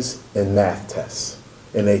Paddies, and Math Tests.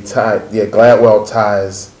 And Gladwell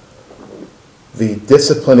ties the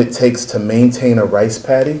discipline it takes to maintain a rice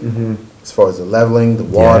paddy, as far as the leveling, the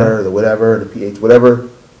water, the whatever, the pH, whatever,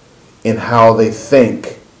 and how they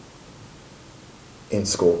think in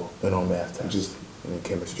school and on math tests Just and in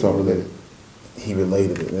chemistry. it's all related. He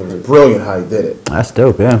related it. And it was brilliant how he did it. That's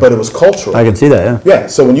dope, yeah. But it was cultural. I can see that, yeah. Yeah,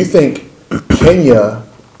 so when you think Kenya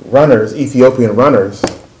runners, Ethiopian runners,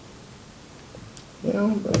 you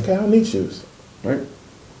know, okay, I don't need shoes. Right.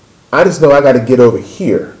 I just know I got to get over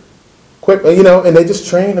here quick, you know, and they just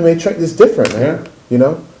train. I mean, it's different, man. Yeah. You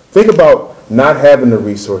know, think about not having the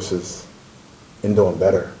resources and doing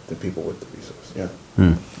better than people with the resources.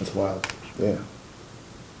 Yeah. That's wild. Yeah.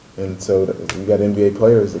 And so you got NBA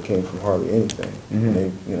players that came from hardly anything. And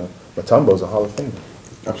they, you know, Mutombo's a Hall of Famer.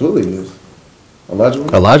 Absolutely, he is. Olajuwon.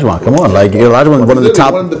 Olajuwon, come on, like Olajuwon, one of the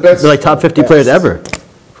top, One of the best- they're like top 50 players ever.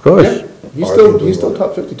 Of course, Yeah. He's still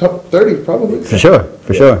top 50, top 30 probably. for sure,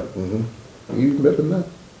 for sure. Even better than that.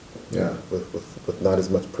 Yeah. With not as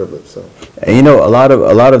much privilege. So And you know, a lot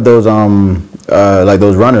of those like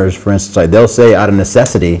those runners, for instance, like they'll say out of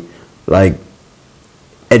necessity, like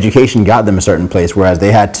education got them a certain place, whereas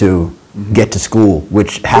they had to get to school,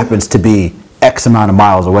 which happens to be X amount of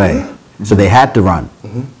miles away. So they had to run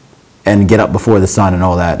and get up before the sun and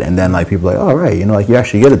all that. And then like people are like, oh right, you know, like you're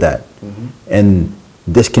actually good at that. And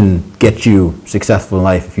this can get you successful in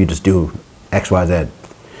life if you just do X, Y, Z.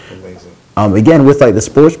 amazing. Again, with like the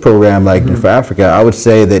sports program, like for Africa, I would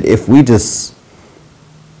say that if we just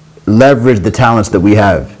leverage the talents that we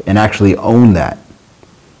have and actually own that,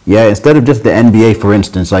 yeah, instead of just the NBA, for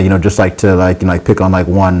instance, like, you know, just like to like, you know, like pick on like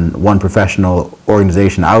one professional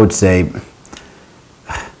organization, I would say,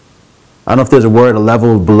 I don't know if there's a word, a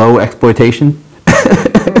level below exploitation.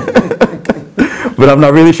 But I'm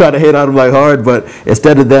not really trying to hit on them like hard, but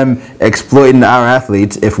instead of them exploiting our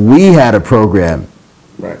athletes, if we had a program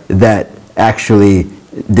Right. that actually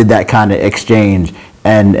did that kind of exchange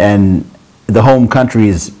and the home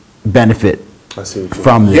countries benefit I see what you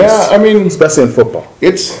from this. Yeah, I mean, especially in football,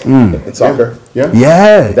 it's in soccer. yeah.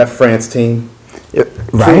 Yeah. That France team,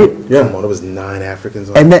 Right? Yeah. come on, it was 9 Africans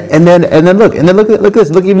on And the then look at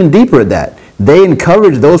this, look even deeper at that. they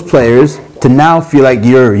encourage those players to now feel like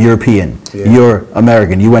you're European, you're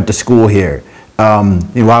American, you went to school here.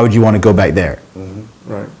 Why would you want to go back there?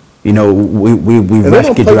 Right. We And they don't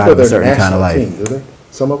rescued play you out for of a their certain kind of national life. team, do they?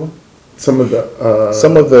 Some of them? Some of the,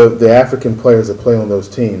 Some of the African players that play on those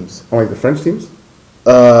teams, like the French teams?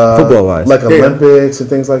 Football-wise. like Yeah. Olympics and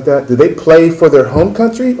things like that, do they play for their home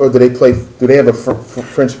country, or do they have a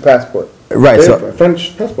French passport? Right, They so, have a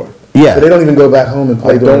French passport. So they yeah. don't even go back home and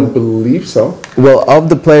play I don't during. believe so. Well, of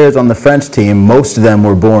the players on the French team, most of them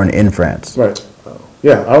were born in France. Right.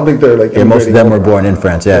 Yeah, I don't think they're like. Yeah, most of immigrating them were over. born in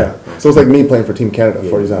France, yeah. So it's like me playing for Team Canada,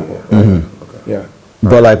 for example. Yeah.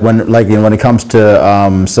 But like when it comes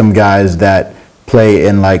to some guys that play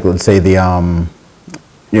in like, let's say the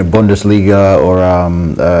Bundesliga or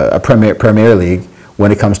a Premier League,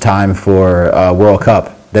 when it comes time for World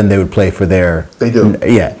Cup, then they would play for their. They do.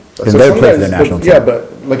 Yeah, So then they would some play for their guys- national but- team. Yeah, but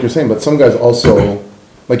like you're saying, but some guys also,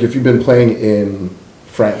 like if you've been playing in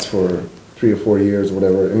France for 3 or 4 years or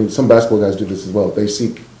whatever, I mean, some basketball guys do this as well. They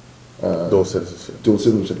seek Dual citizenship. dual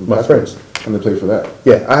citizenship with My passports, and they play for that.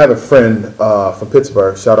 Yeah, I have a friend from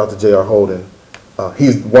Pittsburgh. Shout out to J.R. Holden.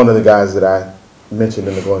 He's one of the guys that I mentioned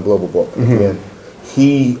in the Going Global book. And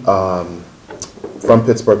he, from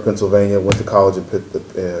Pittsburgh, Pennsylvania, went to college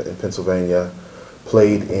in Pennsylvania,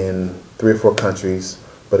 played in 3 or 4 countries,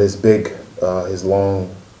 but his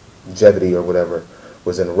longevity or whatever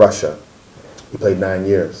was in Russia. He played 9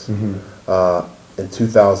 years. In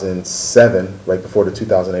 2007, right before the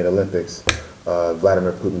 2008 Olympics,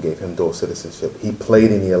 Vladimir Putin gave him dual citizenship. He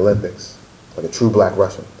played in the Olympics, like a true black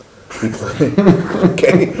Russian. He played,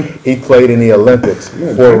 okay, he played in the Olympics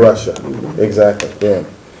for Russia. Exactly, yeah.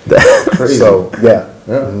 Crazy. So, yeah.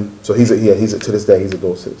 Yeah. So to this day, he's a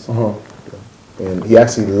dual citizen. Uh-huh. And he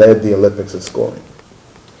actually led the Olympics in scoring.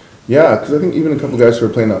 Yeah, because I think even a couple guys who are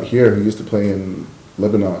playing out here who used to play in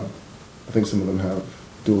Lebanon, I think some of them have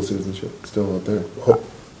dual citizenship still out there.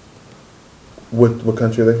 What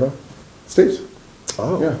country are they from? States.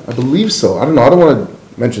 Oh. Yeah, I believe so. I don't know. I don't want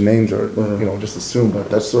to mention names or just assume, but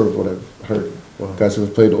that's sort of what I've heard. Guys who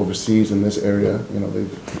have played overseas in this area,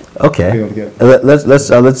 they've Okay. been able to get. Let's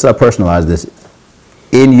personalize this.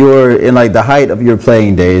 In like the height of your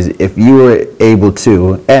playing days, if you were able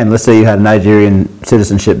to, and let's say you had Nigerian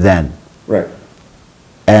citizenship then, Right.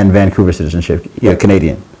 and Vancouver citizenship, you're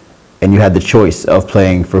Canadian, and you had the choice of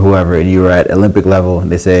playing for whoever, and you were at Olympic level,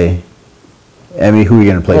 and they say, Emmy, who are you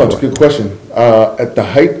going to play Oh, it's a for? good question. At the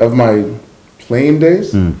height of my playing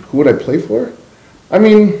days, who would I play for? I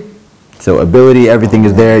mean, So ability, everything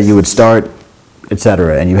is there. You would start,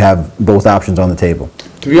 etc., and you have both options on the table.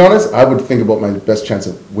 to be honest, I would think about my best chance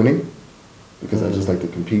of winning because I just like to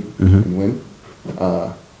compete and win.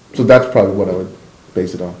 So that's probably what I would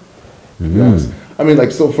base it on. To be honest. I mean,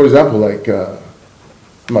 like, so for example, like,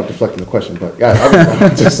 I'm not deflecting the question, but yeah,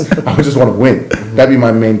 I would just want to win. That'd be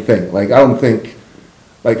my main thing. Like, I don't think,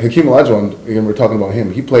 like Hakeem Olajuwon, again, we're talking about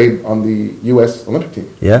him. He played on the U.S. Olympic team,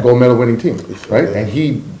 Yeah. gold medal winning team, right? And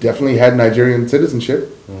he definitely had Nigerian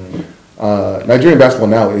citizenship. Nigerian basketball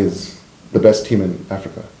now is the best team in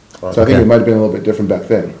Africa. So I think Okay. it might have been a little bit different back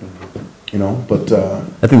then, but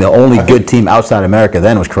I think the only good team outside America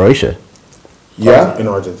then was Croatia. yeah. In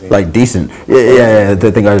Argentina. Like decent. Yeah.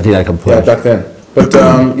 I think Argentina can play. Yeah, back then. But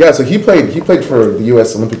yeah, so he played for the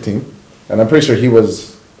U.S. Olympic team, and I'm pretty sure he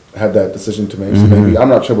had that decision to make. So maybe I'm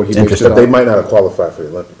not sure what he based it Interesting. But they on. might not have qualified for the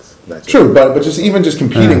Olympics. Naturally. True, but just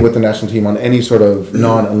competing with the national team on any sort of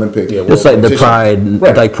non-Olympic. Yeah, Just like the competition. pride,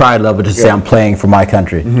 Right. like pride level, just say Yeah. I'm playing for my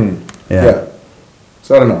country. Yeah.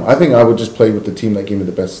 So I don't know. I think I would just play with the team that gave me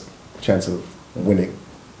the best chance of winning.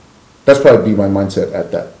 That's probably be my mindset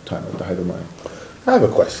at that time, at the height of my. I have a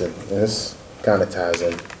question, and this kind of ties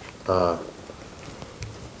in.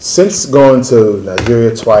 Since going to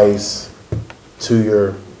Nigeria twice, to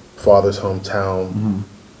your father's hometown,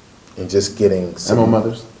 and just getting And my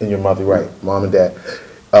mother's. and your mother, right, mom and dad,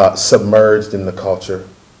 submerged in the culture,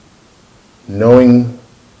 knowing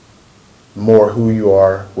more who you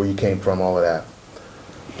are, where you came from, all of that.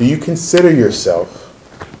 Do you consider yourself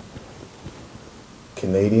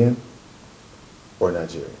Canadian or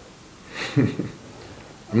Nigerian?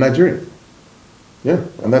 I'm Nigerian. Yeah,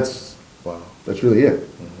 and that's Wow. really it.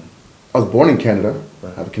 I was born in Canada. I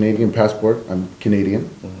have a Canadian passport. I'm Canadian,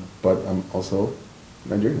 but I'm also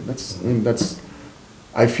Nigerian.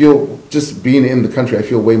 I feel just being in the country, I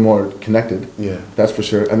feel way more connected. Yeah. That's for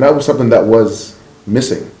sure. And that was something that was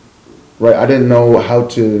missing, right? I didn't know how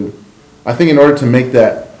to, I think in order to make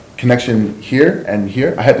that connection here and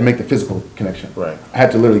here, I had to make the physical connection. Right. I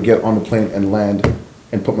had to literally get on the plane and land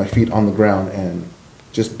and put my feet on the ground and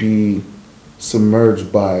just be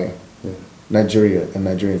submerged by Nigeria and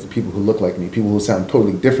Nigerians, the people who look like me, people who sound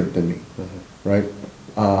totally different than me, right?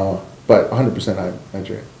 But 100% I'm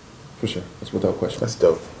Nigerian, for sure. That's without question. That's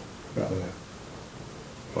dope. Yeah.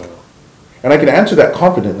 Wow. And I can answer that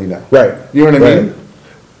confidently now. Right. You know what I Right. mean?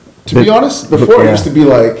 To be honest, before it used to be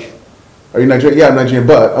like, are you Nigerian? Yeah, I'm Nigerian,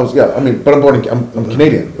 but but I'm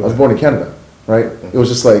Canadian. I was born in Canada, right? It was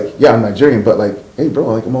just like, yeah, I'm Nigerian, but like, hey, bro,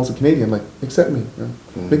 like I'm also Canadian. Like, accept me, you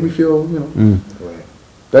know? Make me feel, you know. Right.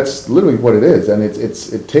 That's literally what it is, and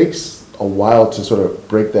it takes a while to sort of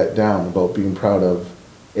break that down about being proud of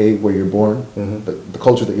where you're born, the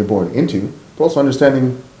culture that you're born into, but also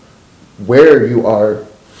understanding where you are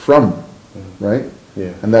from, right?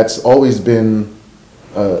 Yeah. And that's always been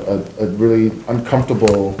a really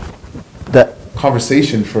uncomfortable That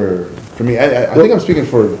conversation for me. I think I'm speaking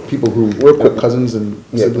for people who have cousins and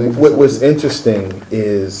Yeah, siblings. what was interesting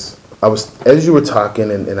is as you were talking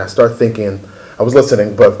and I start thinking, I was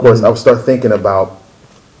listening, but of course I would start thinking about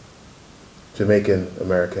Jamaican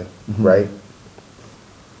American, right?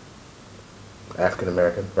 African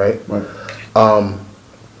American, right? Right.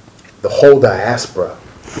 The whole diaspora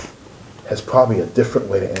has probably a different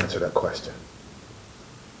way to answer that question,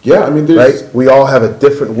 Yeah, I mean, there's right? We all have a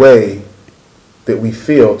different way that we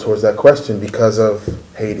feel towards that question because of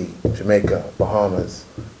Haiti, Jamaica, Bahamas,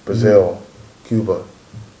 Brazil, Cuba,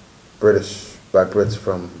 Black Brits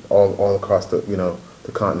from all across the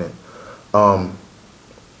the continent.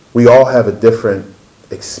 We all have a different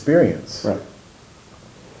experience. right.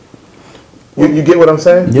 You get what I'm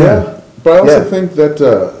saying? Yeah, but I also Yeah. think that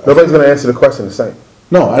Nobody's going to answer the question the same.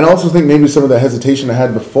 no, and I also think maybe some of the hesitation I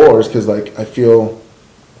had before is because like I feel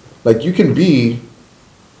like you can be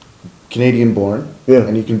Canadian born, Yeah.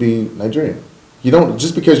 and you can be Nigerian. You don't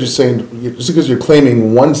just because you're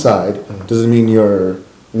claiming one side doesn't mean you're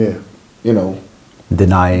Yeah.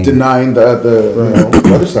 denying. denying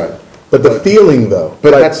the other side. But the feeling, though.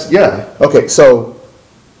 But like- that's Okay, so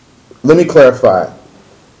let me clarify.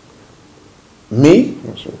 Me,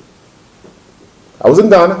 I was in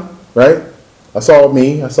Ghana, right? I saw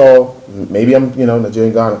maybe I'm,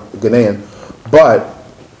 Nigerian, Ghanaian. But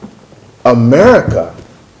America,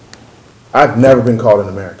 I've never been called an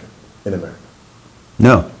American in America.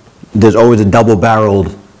 No, there's always a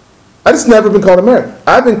double-barreled. I just never been called American.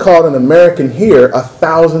 I've been called an American here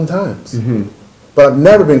 1,000 times. But I've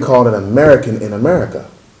never been called an American in America.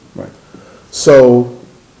 right. So,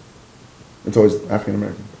 It's always African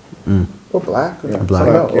American. or black, or Yeah, something black.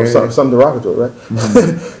 else, or Yeah, yeah. some derogatory, right?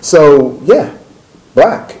 So, yeah,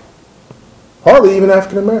 black. Hardly even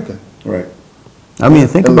African American. Right. I mean,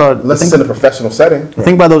 think about Unless it's in a professional setting.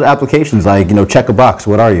 think about those applications, like check a box.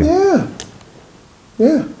 What are you? Yeah.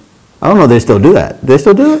 Yeah. I don't know. They still do that. They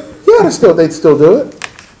still do it. Yeah, they'd still do it.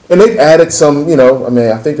 And they've added some,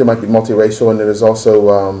 I think there might be multiracial, and there's also,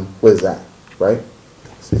 what is that, right?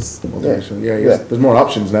 Yeah. There's more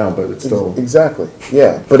options now, but it's still Exactly,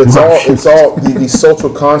 yeah. But it's all these social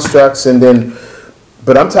constructs, and then,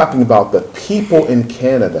 but I'm talking about the people in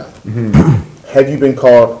Canada. Have you been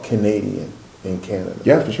called Canadian in Canada?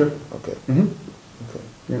 yeah, for sure. Okay.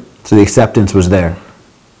 Okay. So the acceptance was there.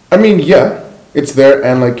 I mean, yeah, it's there,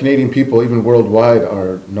 and like Canadian people, even worldwide,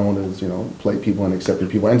 are known as polite people and accepting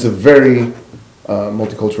people, and it's a very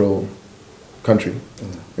multicultural country.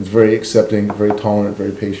 It's very accepting, very tolerant,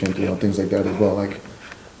 very patient, things like that as well. Like,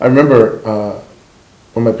 I remember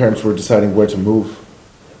when my parents were deciding where to move,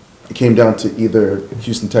 it came down to either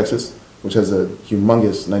Houston, Texas, which has a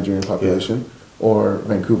humongous Nigerian population, or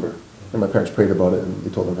Vancouver. And my parents prayed about it, and they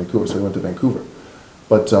told them Vancouver, so we went to Vancouver.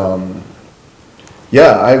 But Man,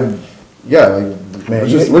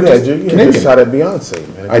 you you just shot at Beyonce,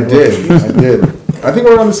 man. I did. I think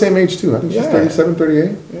we're around the same age too. I think she's Yeah. 37,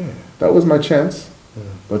 38. Yeah. That was my chance.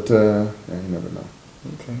 But you never know.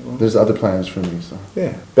 Okay. Well, There's other plans for me. So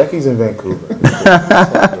yeah. Becky's in Vancouver.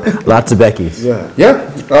 Lots of Beckys. Yeah. yeah,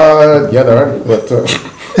 there are. But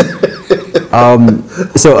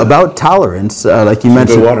So about tolerance, like you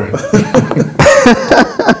mentioned. good water.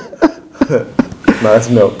 No, that's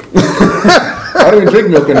milk. I don't even drink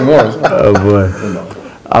milk anymore. So. Oh boy.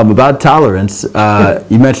 About tolerance,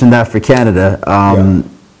 you mentioned that for Canada.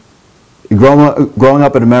 Growing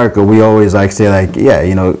up in America, we always say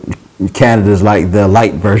Canada's like the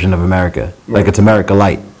light version of America, like it's America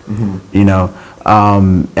light, and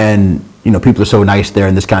people are so nice there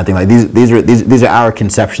and this kind of thing. Like these are our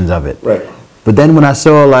conceptions of it. Right. But then when I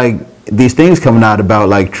saw these things coming out about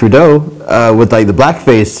like Trudeau with like the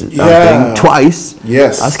blackface thing twice,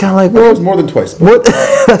 Yes. I was kind of like, well, it was more than twice. But what?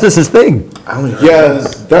 That's just his thing. I don't even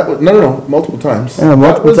that was no, multiple times. Yeah,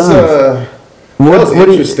 multiple that was, times. That was What do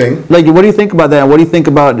you- interesting. What do you think about that? And what do you think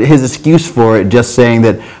about his excuse for it? Just saying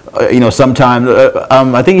that, sometimes,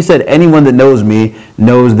 I think you said anyone that knows me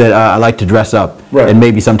knows that I like to dress up. Right. And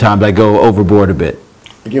maybe sometimes I go overboard a bit.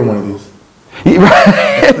 Get one of these. You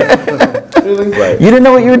Really? Right. didn't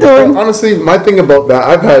know what you were doing? Well, honestly, my thing about that,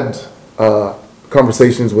 I've had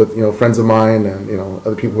conversations with friends of mine and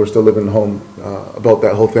other people who are still living at home about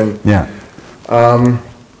that whole thing. Yeah. A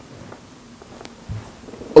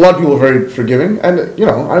lot of people are very forgiving, and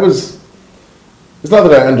I was. It's not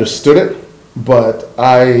that I understood it, but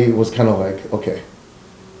I was kind of like, okay.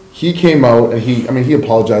 He came out and he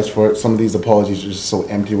apologized for it. Some of these apologies are just so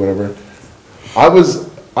empty, whatever.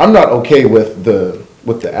 I'm not okay with the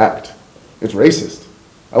act. It's racist.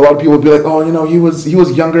 A lot of people would be like, oh, he was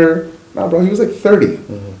younger. No, bro, he was like 30,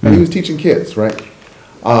 and he was teaching kids, right?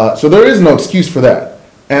 So there is no excuse for that.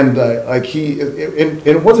 And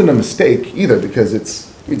it wasn't a mistake either, because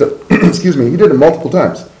excuse me, he did it multiple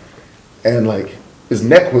times, and his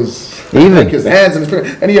neck was Even. his hands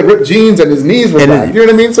and he had ripped jeans and his knees were back. You know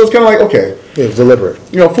what I mean? So it's kind of like, okay, Yeah, it was deliberate.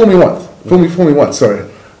 fool me once, sorry.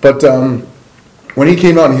 But when he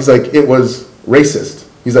came out, and he's like, it was racist.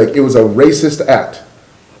 He's like, it was a racist act.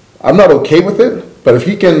 I'm not okay with it, but if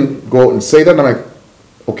he can go out and say that, I'm like,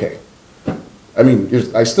 okay. I mean,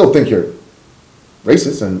 I still think you're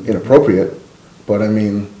racist and inappropriate, but I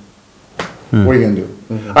mean, what are you gonna do?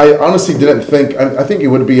 I honestly didn't think. I think it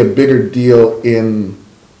would be a bigger deal in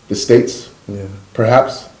the States,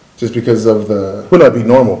 perhaps, just because of the. Would not be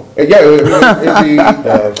normal. Yeah, it'd be.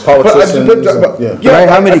 Politicians. Right,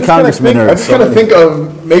 how many congressmen I are? just kind of think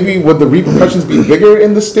of maybe would the repercussions be bigger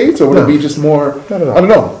in the States, or would it be just more? No. I don't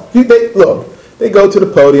know. They go to the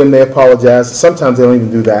podium, they apologize. Sometimes they don't even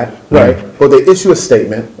do that, right? Or they issue a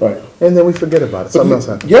statement, Right. and then we forget about it. Something else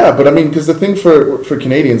happens. Yeah, but I mean, because the thing for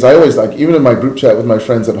Canadians, I always even in my group chat with my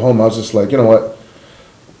friends at home, I was just like, you know what?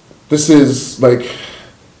 This is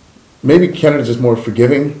maybe Canada's just more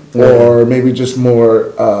forgiving, or maybe just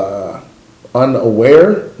more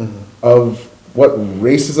unaware of what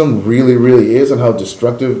racism really, really is and how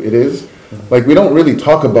destructive it is. We don't really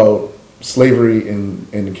talk about slavery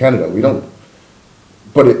in Canada. We don't.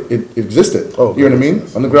 But it existed. Oh, you know what I mean?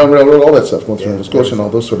 yes. Underground Railroad, all that stuff, going through Nova Scotia and all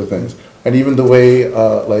those sort of things. And even the way,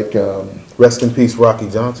 Rest in peace, Rocky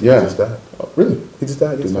Johnson. yeah. He just died. Oh, really? He just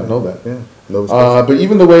died. Did not know that. Yeah. Nova Scotia. But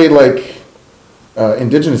even the way,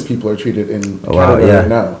 Indigenous people are treated in wow, Canada yeah. right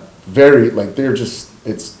now, very, they're just,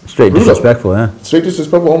 it's Straight brutal. disrespectful, yeah. Straight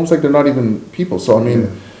disrespectful, almost like they're not even people. So, I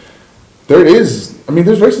mean, there's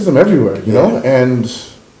racism everywhere, you know? And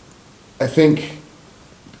I think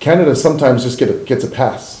Canada sometimes just gets a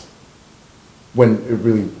pass when it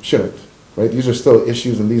really shouldn't, right? These are still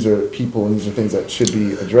issues, and these are people, and these are things that should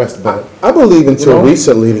be addressed. But I believe until know?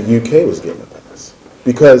 recently the UK was getting a pass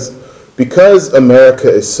because America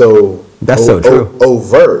is so That's so true.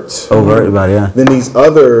 overt About it, yeah. then these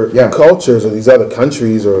other Yeah. cultures or these other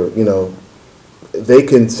countries or they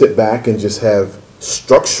can sit back and just have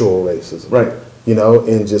structural racism, Right.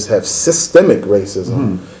 and just have systemic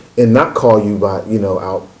racism and not call you by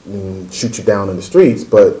out and shoot you down in the streets,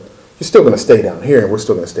 but you're still going to stay down here and we're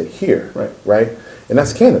still going to stay here, right, and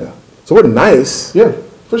that's Canada. So we're nice, yeah,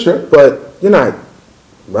 for sure. but you're not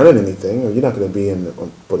running anything, or you're not going to be in the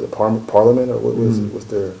parliament, or what's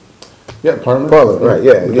their Yeah, Parliament. right?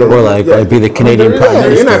 Yeah, Or be the Canadian Prime Yeah,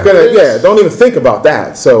 Minister. you're not gonna. Don't even think about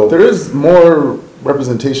that. So There is more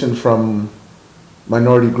representation from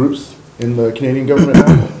minority groups in the Canadian government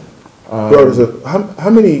now. bro, how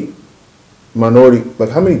many minority,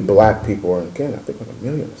 how many black people are in Canada? I think 1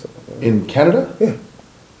 million or something. Like that. In Canada? Yeah.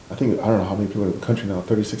 I don't know how many people are in the country now,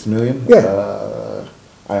 36 million? Yeah.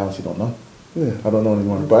 I honestly don't know. Yeah. I don't know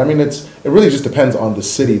anymore. But I mean, it really just depends on the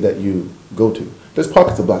city that you go to. There's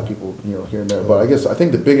pockets of black people, here and there, but I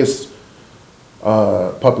think the biggest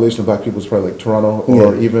population of black people is probably Toronto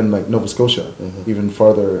or even Nova Scotia, even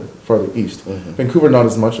farther east. Vancouver, not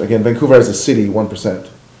as much. Again, Vancouver as a city, 1%.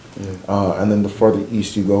 And then the farther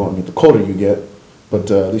east you go, the colder you get,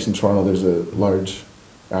 but at least in Toronto, there's a large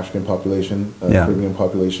African population, Caribbean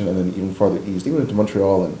population, and then even farther east, even into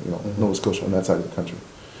Montreal and Nova Scotia on that side of the country.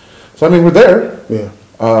 So we're there. Yeah.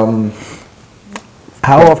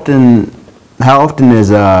 How often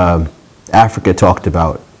is Africa talked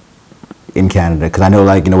about in Canada? Because I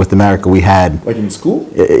know, with America, we had In school?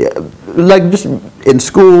 just in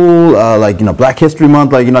school, Black History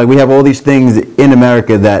Month, we have all these things in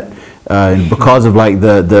America that because of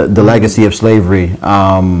the legacy of slavery,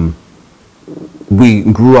 we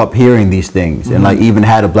grew up hearing these things, and even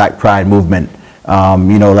had a Black Pride movement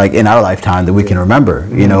you know, like in our lifetime that we can remember,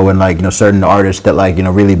 you know, and like, you know, certain artists that like, you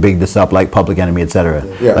know, really big this up, like Public Enemy, etc.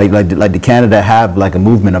 Yeah. Like did Canada have like a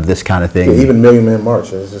movement of this kind of thing? Yeah, even Million Man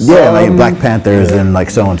March. It's just, Yeah, like Black Panthers and like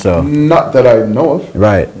so and so. Not that I know of.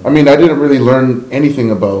 Right. I mean, I didn't really learn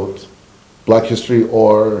anything about Black history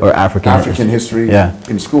or African history Yeah.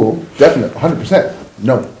 in school. Definitely, 100%.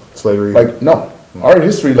 No. Slavery. Like, no. Our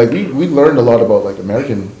history, like, we learned a lot about, like,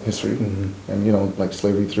 American history and, you know, like,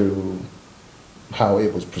 slavery through how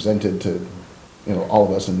it was presented to, you know, all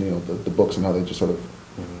of us and, you know, the books and how they just sort of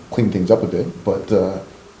clean things up a bit. But,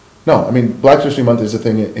 no, I mean, Black History Month is a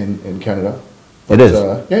thing in Canada. It is?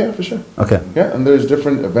 Yeah, for sure. Okay. Yeah, and there's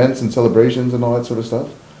different events and celebrations and all that sort of stuff.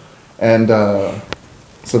 And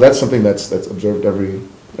so that's something that's observed every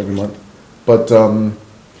month. But,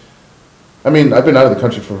 I mean, I've been out of the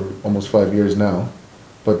country for almost 5 years now.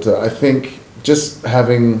 But I think just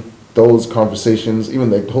having those conversations, even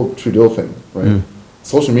the whole Trudeau thing, right?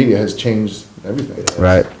 Social media has changed everything.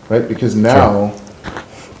 Right. Right? Because now,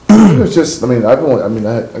 it's just, I mean, I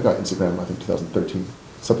got Instagram, I think 2013,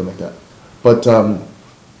 something like that. But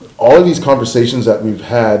all of these conversations that we've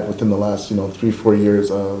had within the last, you know, 3-4 years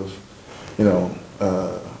of, you know,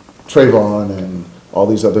 Trayvon and all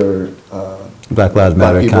these other Black Lives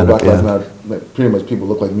Matter people, kind of, Black Lives yeah. Matter, like, pretty much people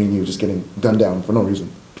look like me and you just getting gunned down for no reason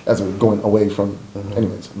as we're going away from,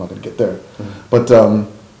 anyways, I'm not going to get there. But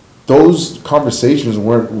those conversations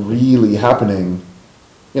weren't really happening,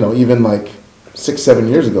 you know, even like 6-7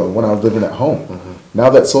 years ago when I was living at home. Now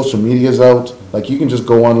that social media is out, like you can just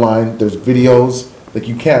go online, there's videos, like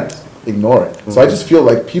you can't ignore it. So I just feel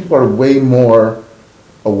like people are way more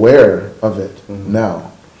aware of it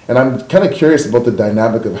now. And I'm kind of curious about the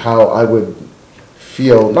dynamic of how I would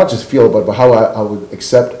feel, not just feel, but how I would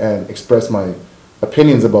accept and express my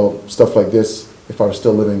opinions about stuff like this if I was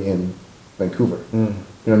still living in Vancouver. You know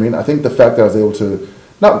what I mean? I think the fact that I was able to,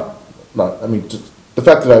 just the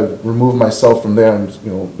fact that I removed myself from there and,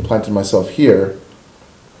 you know, planted myself here,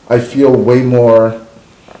 I feel way more,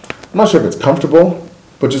 I'm not sure if it's comfortable,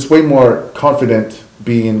 but just way more confident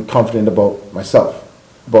being confident about myself,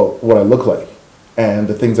 about what I look like, and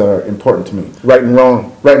the things that are important to me. Right and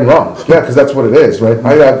wrong. Right and wrong, yeah, because that's what it is, right?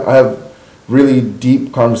 I have really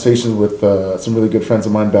deep conversations with some really good friends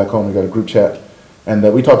of mine back home. We got a group chat, and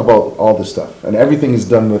we talk about all this stuff, and everything is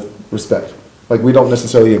done with respect. Like, we don't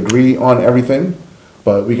necessarily agree on everything,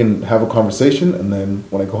 but we can have a conversation, and then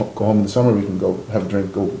when I go home in the summer, we can go have a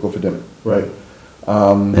drink, go for dinner, right?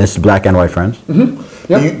 It's black and white friends.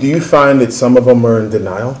 Yeah. Do you find that some of them are in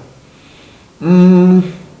denial?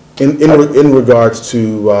 In regards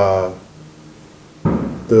to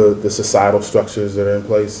the societal structures that are in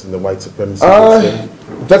place and the white supremacy.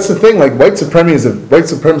 That's the thing. Like, white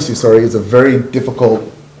supremacy is a very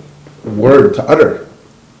difficult word to utter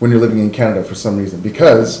when you're living in Canada for some reason,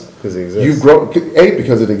 because it exists. you grow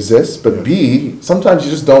because it exists, but B, sometimes you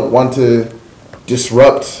just don't want to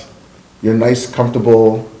disrupt your nice,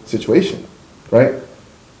 comfortable situation, right?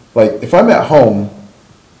 Like, if I'm at home,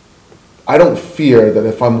 I don't fear that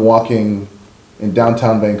if I'm walking in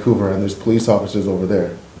downtown Vancouver and there's police officers over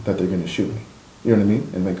there, that they're going to shoot me. You know what I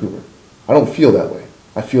mean? In Vancouver. I don't feel that way.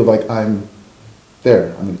 I feel like I'm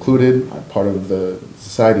there. I'm included. I'm part of the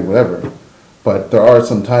society, whatever. But there are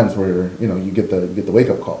some times where, you know, you get the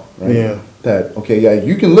wake-up call, right? Yeah. That, okay, yeah,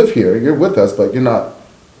 you can live here. You're with us, but you're not,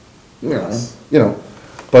 you know.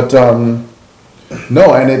 But,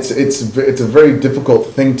 no, and it's a very difficult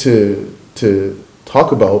thing to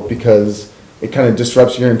talk about because it kind of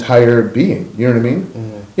disrupts your entire being. You know what I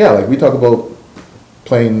mean? Yeah, like we talk about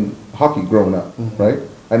playing hockey growing up, right?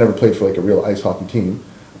 I never played for like a real ice hockey team,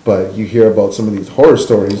 but you hear about some of these horror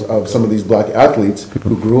stories of some of these black athletes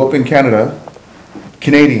who grew up in Canada,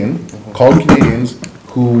 called Canadians,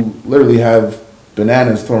 who literally have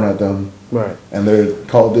bananas thrown at them, Right. and they're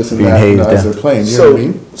called this and Being that hazed, as yeah. they're playing. You know what I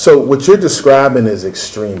mean? So what you're describing is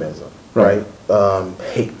extremism, Right. right?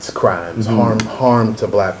 Hate crimes, harm to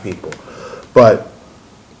black people. But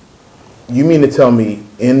you mean to tell me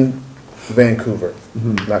in Vancouver,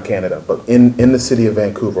 not Canada, but in the city of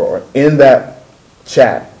Vancouver, or in that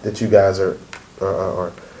chat that you guys are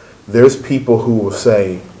there's people who will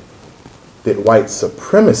say that white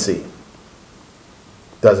supremacy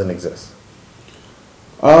doesn't exist?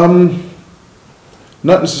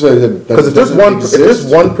 Not necessarily that. Because if there's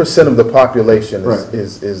 1% of the population Right.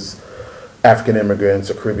 is African immigrants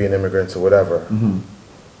or Caribbean immigrants or whatever,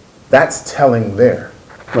 that's telling there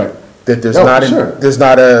Right. that there's No, not for sure. there's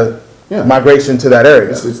not a Yeah. migration to that area.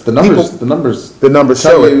 It's the numbers. People- the numbers. the numbers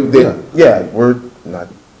tell show you, it that we're not.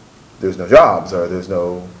 There's no jobs, or there's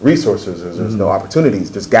no resources, or there's no opportunities.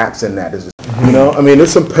 There's gaps in that. There's just, You know, I mean,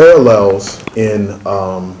 there's some parallels in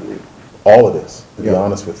all of this, to be Yeah.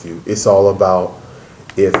 honest with you. It's all about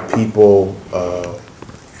if people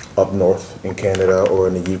up north in Canada or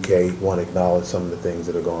in the UK want to acknowledge some of the things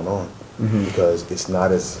that are going on. Because it's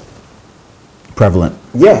not as, Prevalent.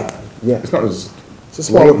 yeah. It's not as It's a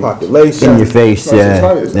smaller blatant. population. In your face, It's not- it's yeah.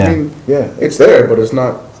 not- it's- yeah. I mean, Yeah, it's there, but it's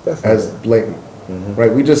not definitely as there. blatant,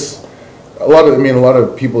 right? We just, a lot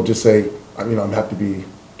of people just say, I'm happy to be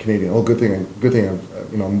Canadian. Oh, good thing,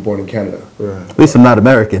 I'm born in Canada. Right. At least I'm not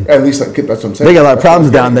American. At least that's what I'm saying. They got a lot of That's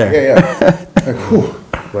what problems I'm down saying. there. Yeah. Like,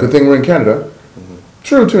 whew, good thing we're in Canada.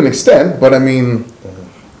 True to an extent, but I mean,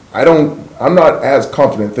 I'm not as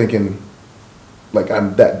confident thinking like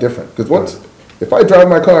I'm that different. Because if I drive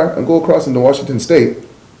my car and go across into Washington State,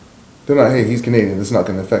 they're not, hey, he's Canadian, it's not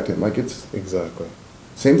going to affect him. Like, it's Exactly.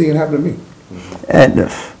 same thing can happen to me. And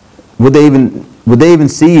would they even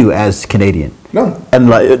see you as Canadian? No. And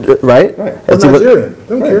like, right? Right. Or And see what- Nigerian.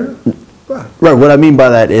 Don't Right. care. Right. Right. What I mean by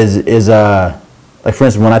that is like, for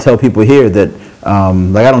instance, when I tell people here that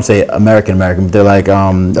like, I don't say American, but they're like,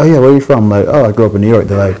 oh yeah, where are you from? Like, oh, I grew up in New York.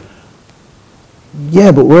 They're like,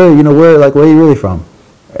 yeah, but where are you really from?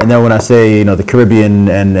 And then when I say, the Caribbean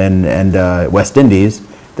and West Indies,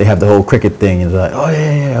 they have the whole cricket thing, and they're like, oh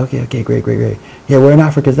yeah, okay, great. Yeah, where in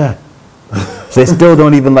Africa is that? So they still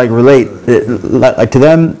don't even like relate. Like to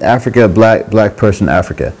them, Africa, black person,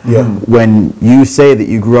 Africa. Yeah. When you say that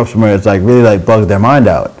you grew up somewhere, it's like really like bugs their mind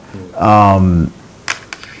out.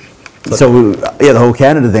 So yeah, the whole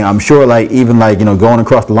Canada thing. I'm sure like even like going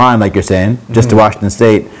across the line, like you're saying, just to Washington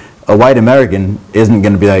State, a white American isn't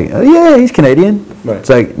going to be like, oh yeah, he's Canadian. Right. It's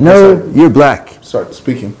like, no, That's right. you're black. Start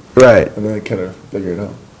speaking, Right. and then they kind of figure it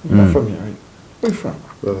out. You're not from here, right? Where you from?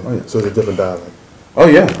 Really. Oh, yeah. So it's a different dialect. Oh,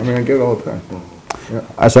 yeah. I mean, I get it all the time. Yeah. All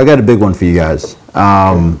right, so I got a big one for you guys.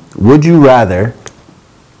 Would you rather?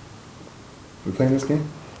 We playing this game?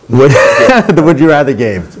 The would you rather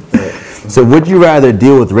game. So would you rather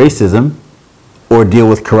deal with racism or deal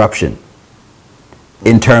with corruption?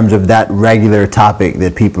 In terms of that regular topic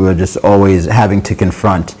that people are just always having to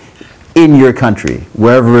confront in your country,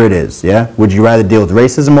 wherever it is, yeah? Would you rather deal with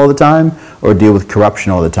racism all the time or deal with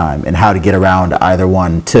corruption all the time, and how to get around either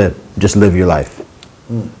one to just live your life?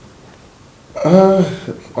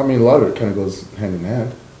 I mean, a lot of it kind of goes hand in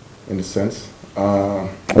hand, in a sense. Well,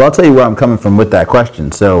 I'll tell you where I'm coming from with that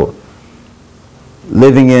question. So,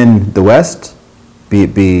 living in the West, be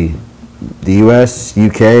it be the U.S.,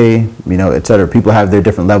 U.K., et cetera, people have their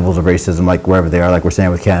different levels of racism, like wherever they are, like we're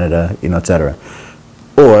saying with Canada, et cetera.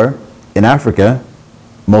 Or, in Africa,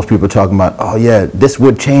 most people are talking about, oh yeah, this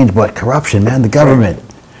would change, but corruption, man, the government.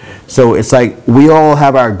 So it's like we all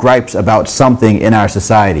have our gripes about something in our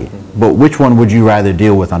society, but which one would you rather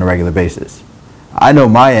deal with on a regular basis? I know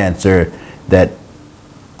my answer, that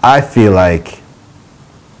I feel like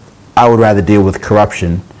I would rather deal with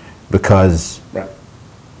corruption, because Right.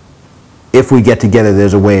 if we get together,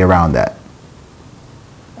 there's a way around that.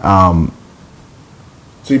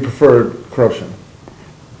 So you prefer corruption?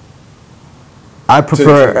 I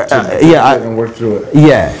prefer, and work through it.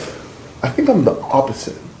 yeah. I think I'm the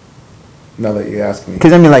opposite, now that you ask me.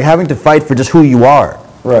 Because I mean, like, having to fight for just who you are.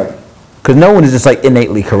 Right. Because no one is just like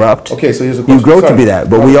innately corrupt. Okay, so here's a You question. grow to Sorry. be that,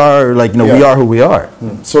 but we are like, we Yeah. are who we are.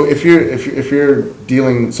 So if you're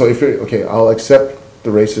dealing, okay, I'll accept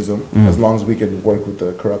the racism as long as we can work with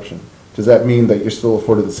the corruption. Does that mean that you're still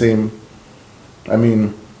afforded the same? I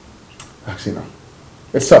mean, actually no.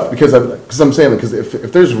 It's tough because I'm saying, because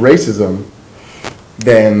if there's racism,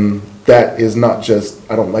 then that is not just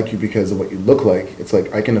I don't like you because of what you look like. It's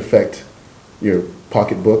like I can affect your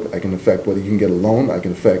pocketbook. I can affect whether you can get a loan. I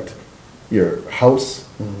can affect your house,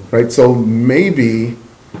 right? So maybe,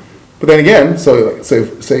 but then again, so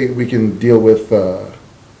say we can deal with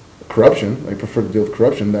corruption. I prefer to deal with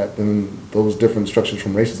corruption. Then those different structures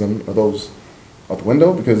from racism, are those out the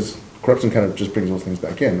window? Because corruption kind of just brings those things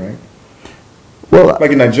back in, right? Well,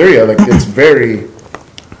 Like in Nigeria, like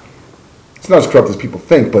it's not as corrupt as people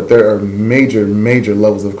think, but there are major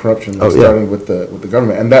levels of corruption, Oh, yeah. starting with the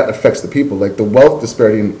government, and that affects the people. Like the wealth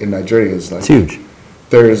disparity in Nigeria is like it's huge.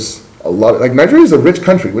 there's a lot. Like Nigeria is a rich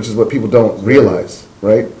country, which is what people don't realize,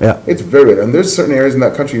 right? Yeah. It's very rich, and there's certain areas in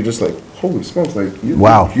that country you're just like, holy smokes, like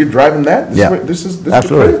Wow. you're driving that? Yeah. This is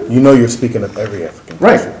Absolutely. great? You know you're speaking of every African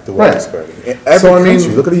Right, country, the wealth right. disparity. In every So I mean,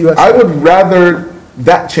 country, look at the U.S. I would rather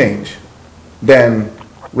that change than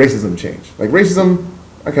racism change. Like racism,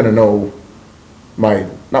 I kind of know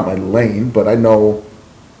not my lane, but I know,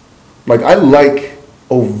 like I like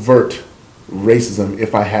overt racism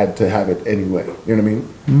if I had to have it anyway. You know what I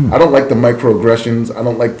mean? I don't like the microaggressions. I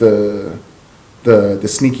don't like the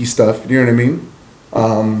sneaky stuff. You know what I mean?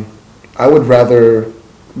 I would rather,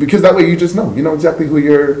 because that way you just know exactly who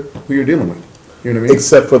you're dealing with. You know what I mean?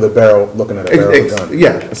 Except for the barrel, looking at a barrel of a gun.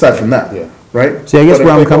 Yeah, aside from that. Yeah. Right? See, I guess But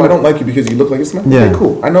where if I'm they go, coming- I don't like you because you look like a Smith. Yeah. Okay,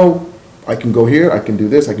 cool. I know I can go here, I can do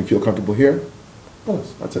this, I can feel comfortable here.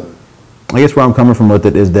 Yes, that's it. I guess where I'm coming from with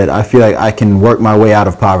it is that I feel like I can work my way out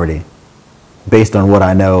of poverty based on what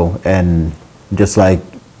I know and just like,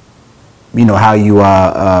 how you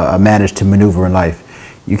manage to maneuver in life.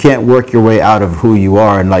 You can't work your way out of who you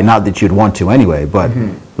are, and like, not that you'd want to anyway, but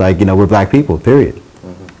like, we're black people, period.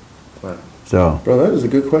 Right. So Bro, that is a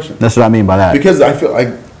good question. that's what I mean by that. Because I feel like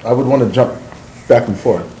I would want to jump back and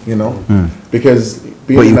forth, because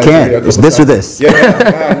being But in you Nigeria, can't. It's this or this.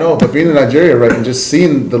 Yeah, I know. But being in Nigeria, right, and just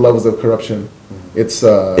seeing the levels of corruption, it's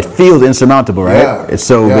It feels insurmountable, right? yeah, It's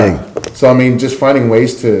so yeah. big. So I mean, just finding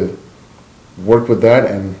ways to work with that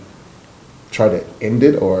and try to end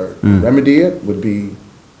it or remedy it would be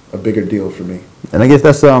a bigger deal for me. And I guess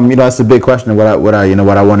that's that's a big question. What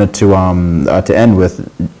I wanted to end with,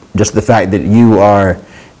 just the fact that you are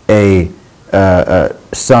a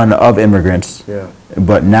son of immigrants. Yeah.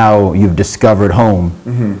 But now you've discovered home,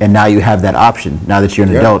 and now you have that option. Now that you're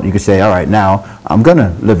an Yeah. adult, you can say, all right, now I'm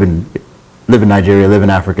gonna live in Nigeria, live in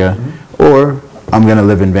Africa, or I'm gonna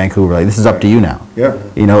live in Vancouver. Like, this is up to you now. Yeah.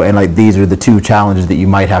 And like, these are the two challenges that you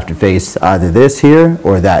might have to face: either this here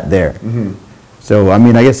or that there. So I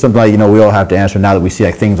mean, I guess something like, we all have to answer now that we see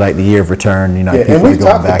like things like the Year of Return. Yeah, people and we are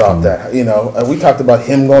going talked back about and- that. We talked about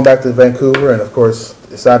him going back to Vancouver, and of course,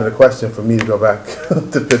 it's out of the question for me to go back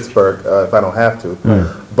to Pittsburgh if I don't have to.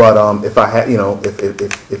 But if I had,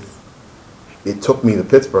 if it took me to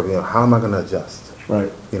Pittsburgh, how am I going to adjust?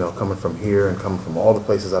 Right. Coming from here and coming from all the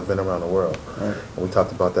places I've been around the world. Right. And we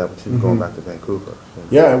talked about that with you going back to Vancouver.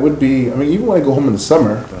 Yeah, it would be. I mean, even when I go home in the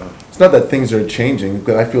summer, it's not that things are changing,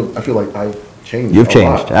 but I feel like I've changed. You've a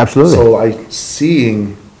changed, lot. absolutely. So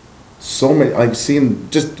seeing so many,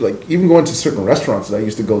 just like even going to certain restaurants that I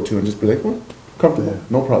used to go to and just be like, well, comfortable,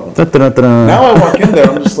 no problem. Dun-dun-dun-dun. Now I walk in there,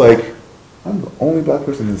 I'm just like, I'm the only black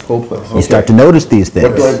person in this whole place. You start to notice these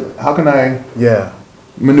things. How can I Yeah.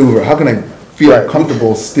 maneuver? How can I feel Right.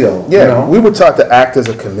 comfortable still? Yeah, we were taught to act as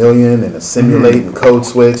a chameleon and assimilate and code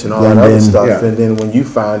switch and all that Blend other in. stuff. Yeah. And then when you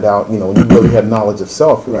find out, when you really have knowledge of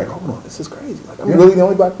self, you're like, hold on, this is crazy. Like, I'm Yeah. really the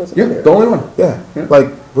only black person Yeah, in here. the only one. Yeah. Yeah. Like,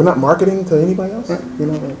 we're not marketing to anybody else. Like,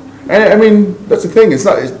 And I mean, that's the thing.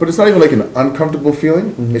 But it's not even like an uncomfortable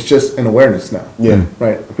feeling. It's just an awareness now. Yeah.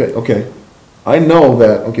 Right. Okay. I know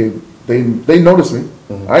that. Okay. They notice me.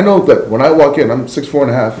 I know that when I walk in, I'm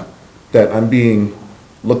 6'4.5", that I'm being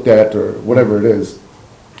looked at or whatever it is,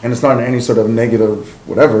 and it's not in any sort of negative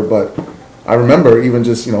whatever. But I remember even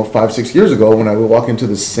just 5-6 years ago when I would walk into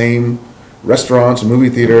the same restaurants, movie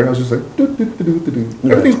theater, I was just like,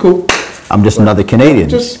 everything's cool. I'm just another Canadian.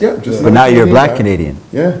 Just But now you're a black guy. Canadian.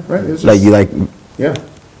 Yeah. Right. It's Like, just- you like, yeah.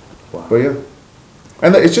 But yeah.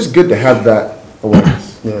 And it's just good to have that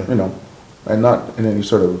awareness. Yeah. And not in any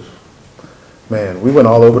sort of. Man, we went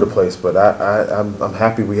all over the place, but I'm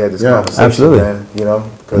happy we had this Yeah, conversation, absolutely. man.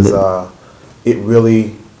 Because it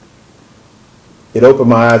really, it opened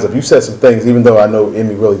my eyes up. You said some things, even though I know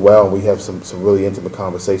Emmy really well, and we have some really intimate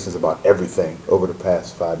conversations about everything over the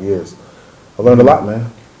past 5 years. I learned a lot, man.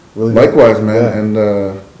 Really. Likewise, man. Yeah. And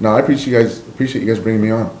no, I appreciate you guys bringing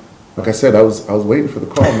me on. Like I said, I was waiting for the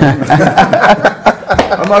call, man.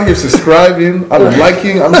 I'm out here subscribing, I'm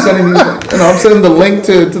liking, I'm sending I'm sending the link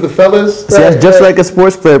to the fellas. see, that's just like a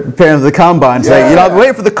sports player preparing for the combine. It's like, I'm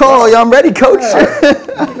waiting for the call. I'm ready, coach. I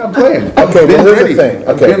think I'm playing. Okay, I've but been here's ready. the thing.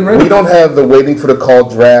 I've Okay, been ready. we don't have the waiting for the call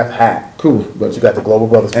draft hat, Cool, but but you got the Global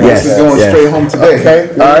Brothers. and Yes. this is going Yeah. straight home today. Okay,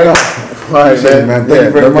 Here we all right. go. All right, Appreciate it, man. Thank you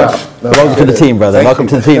very no much. doubt. No Welcome to the doubt. team, brother. Thank Welcome you.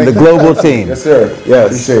 to the team, the global team. Yes, sir. Yes.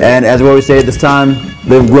 Appreciate it. And as we always say at this time,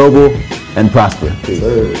 live global and prosper.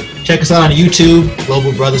 Sir. Check us out on YouTube,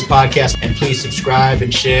 Global Brothers Podcast, and please subscribe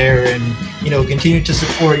and share and, continue to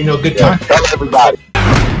support, good content.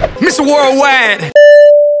 Mr. Worldwide.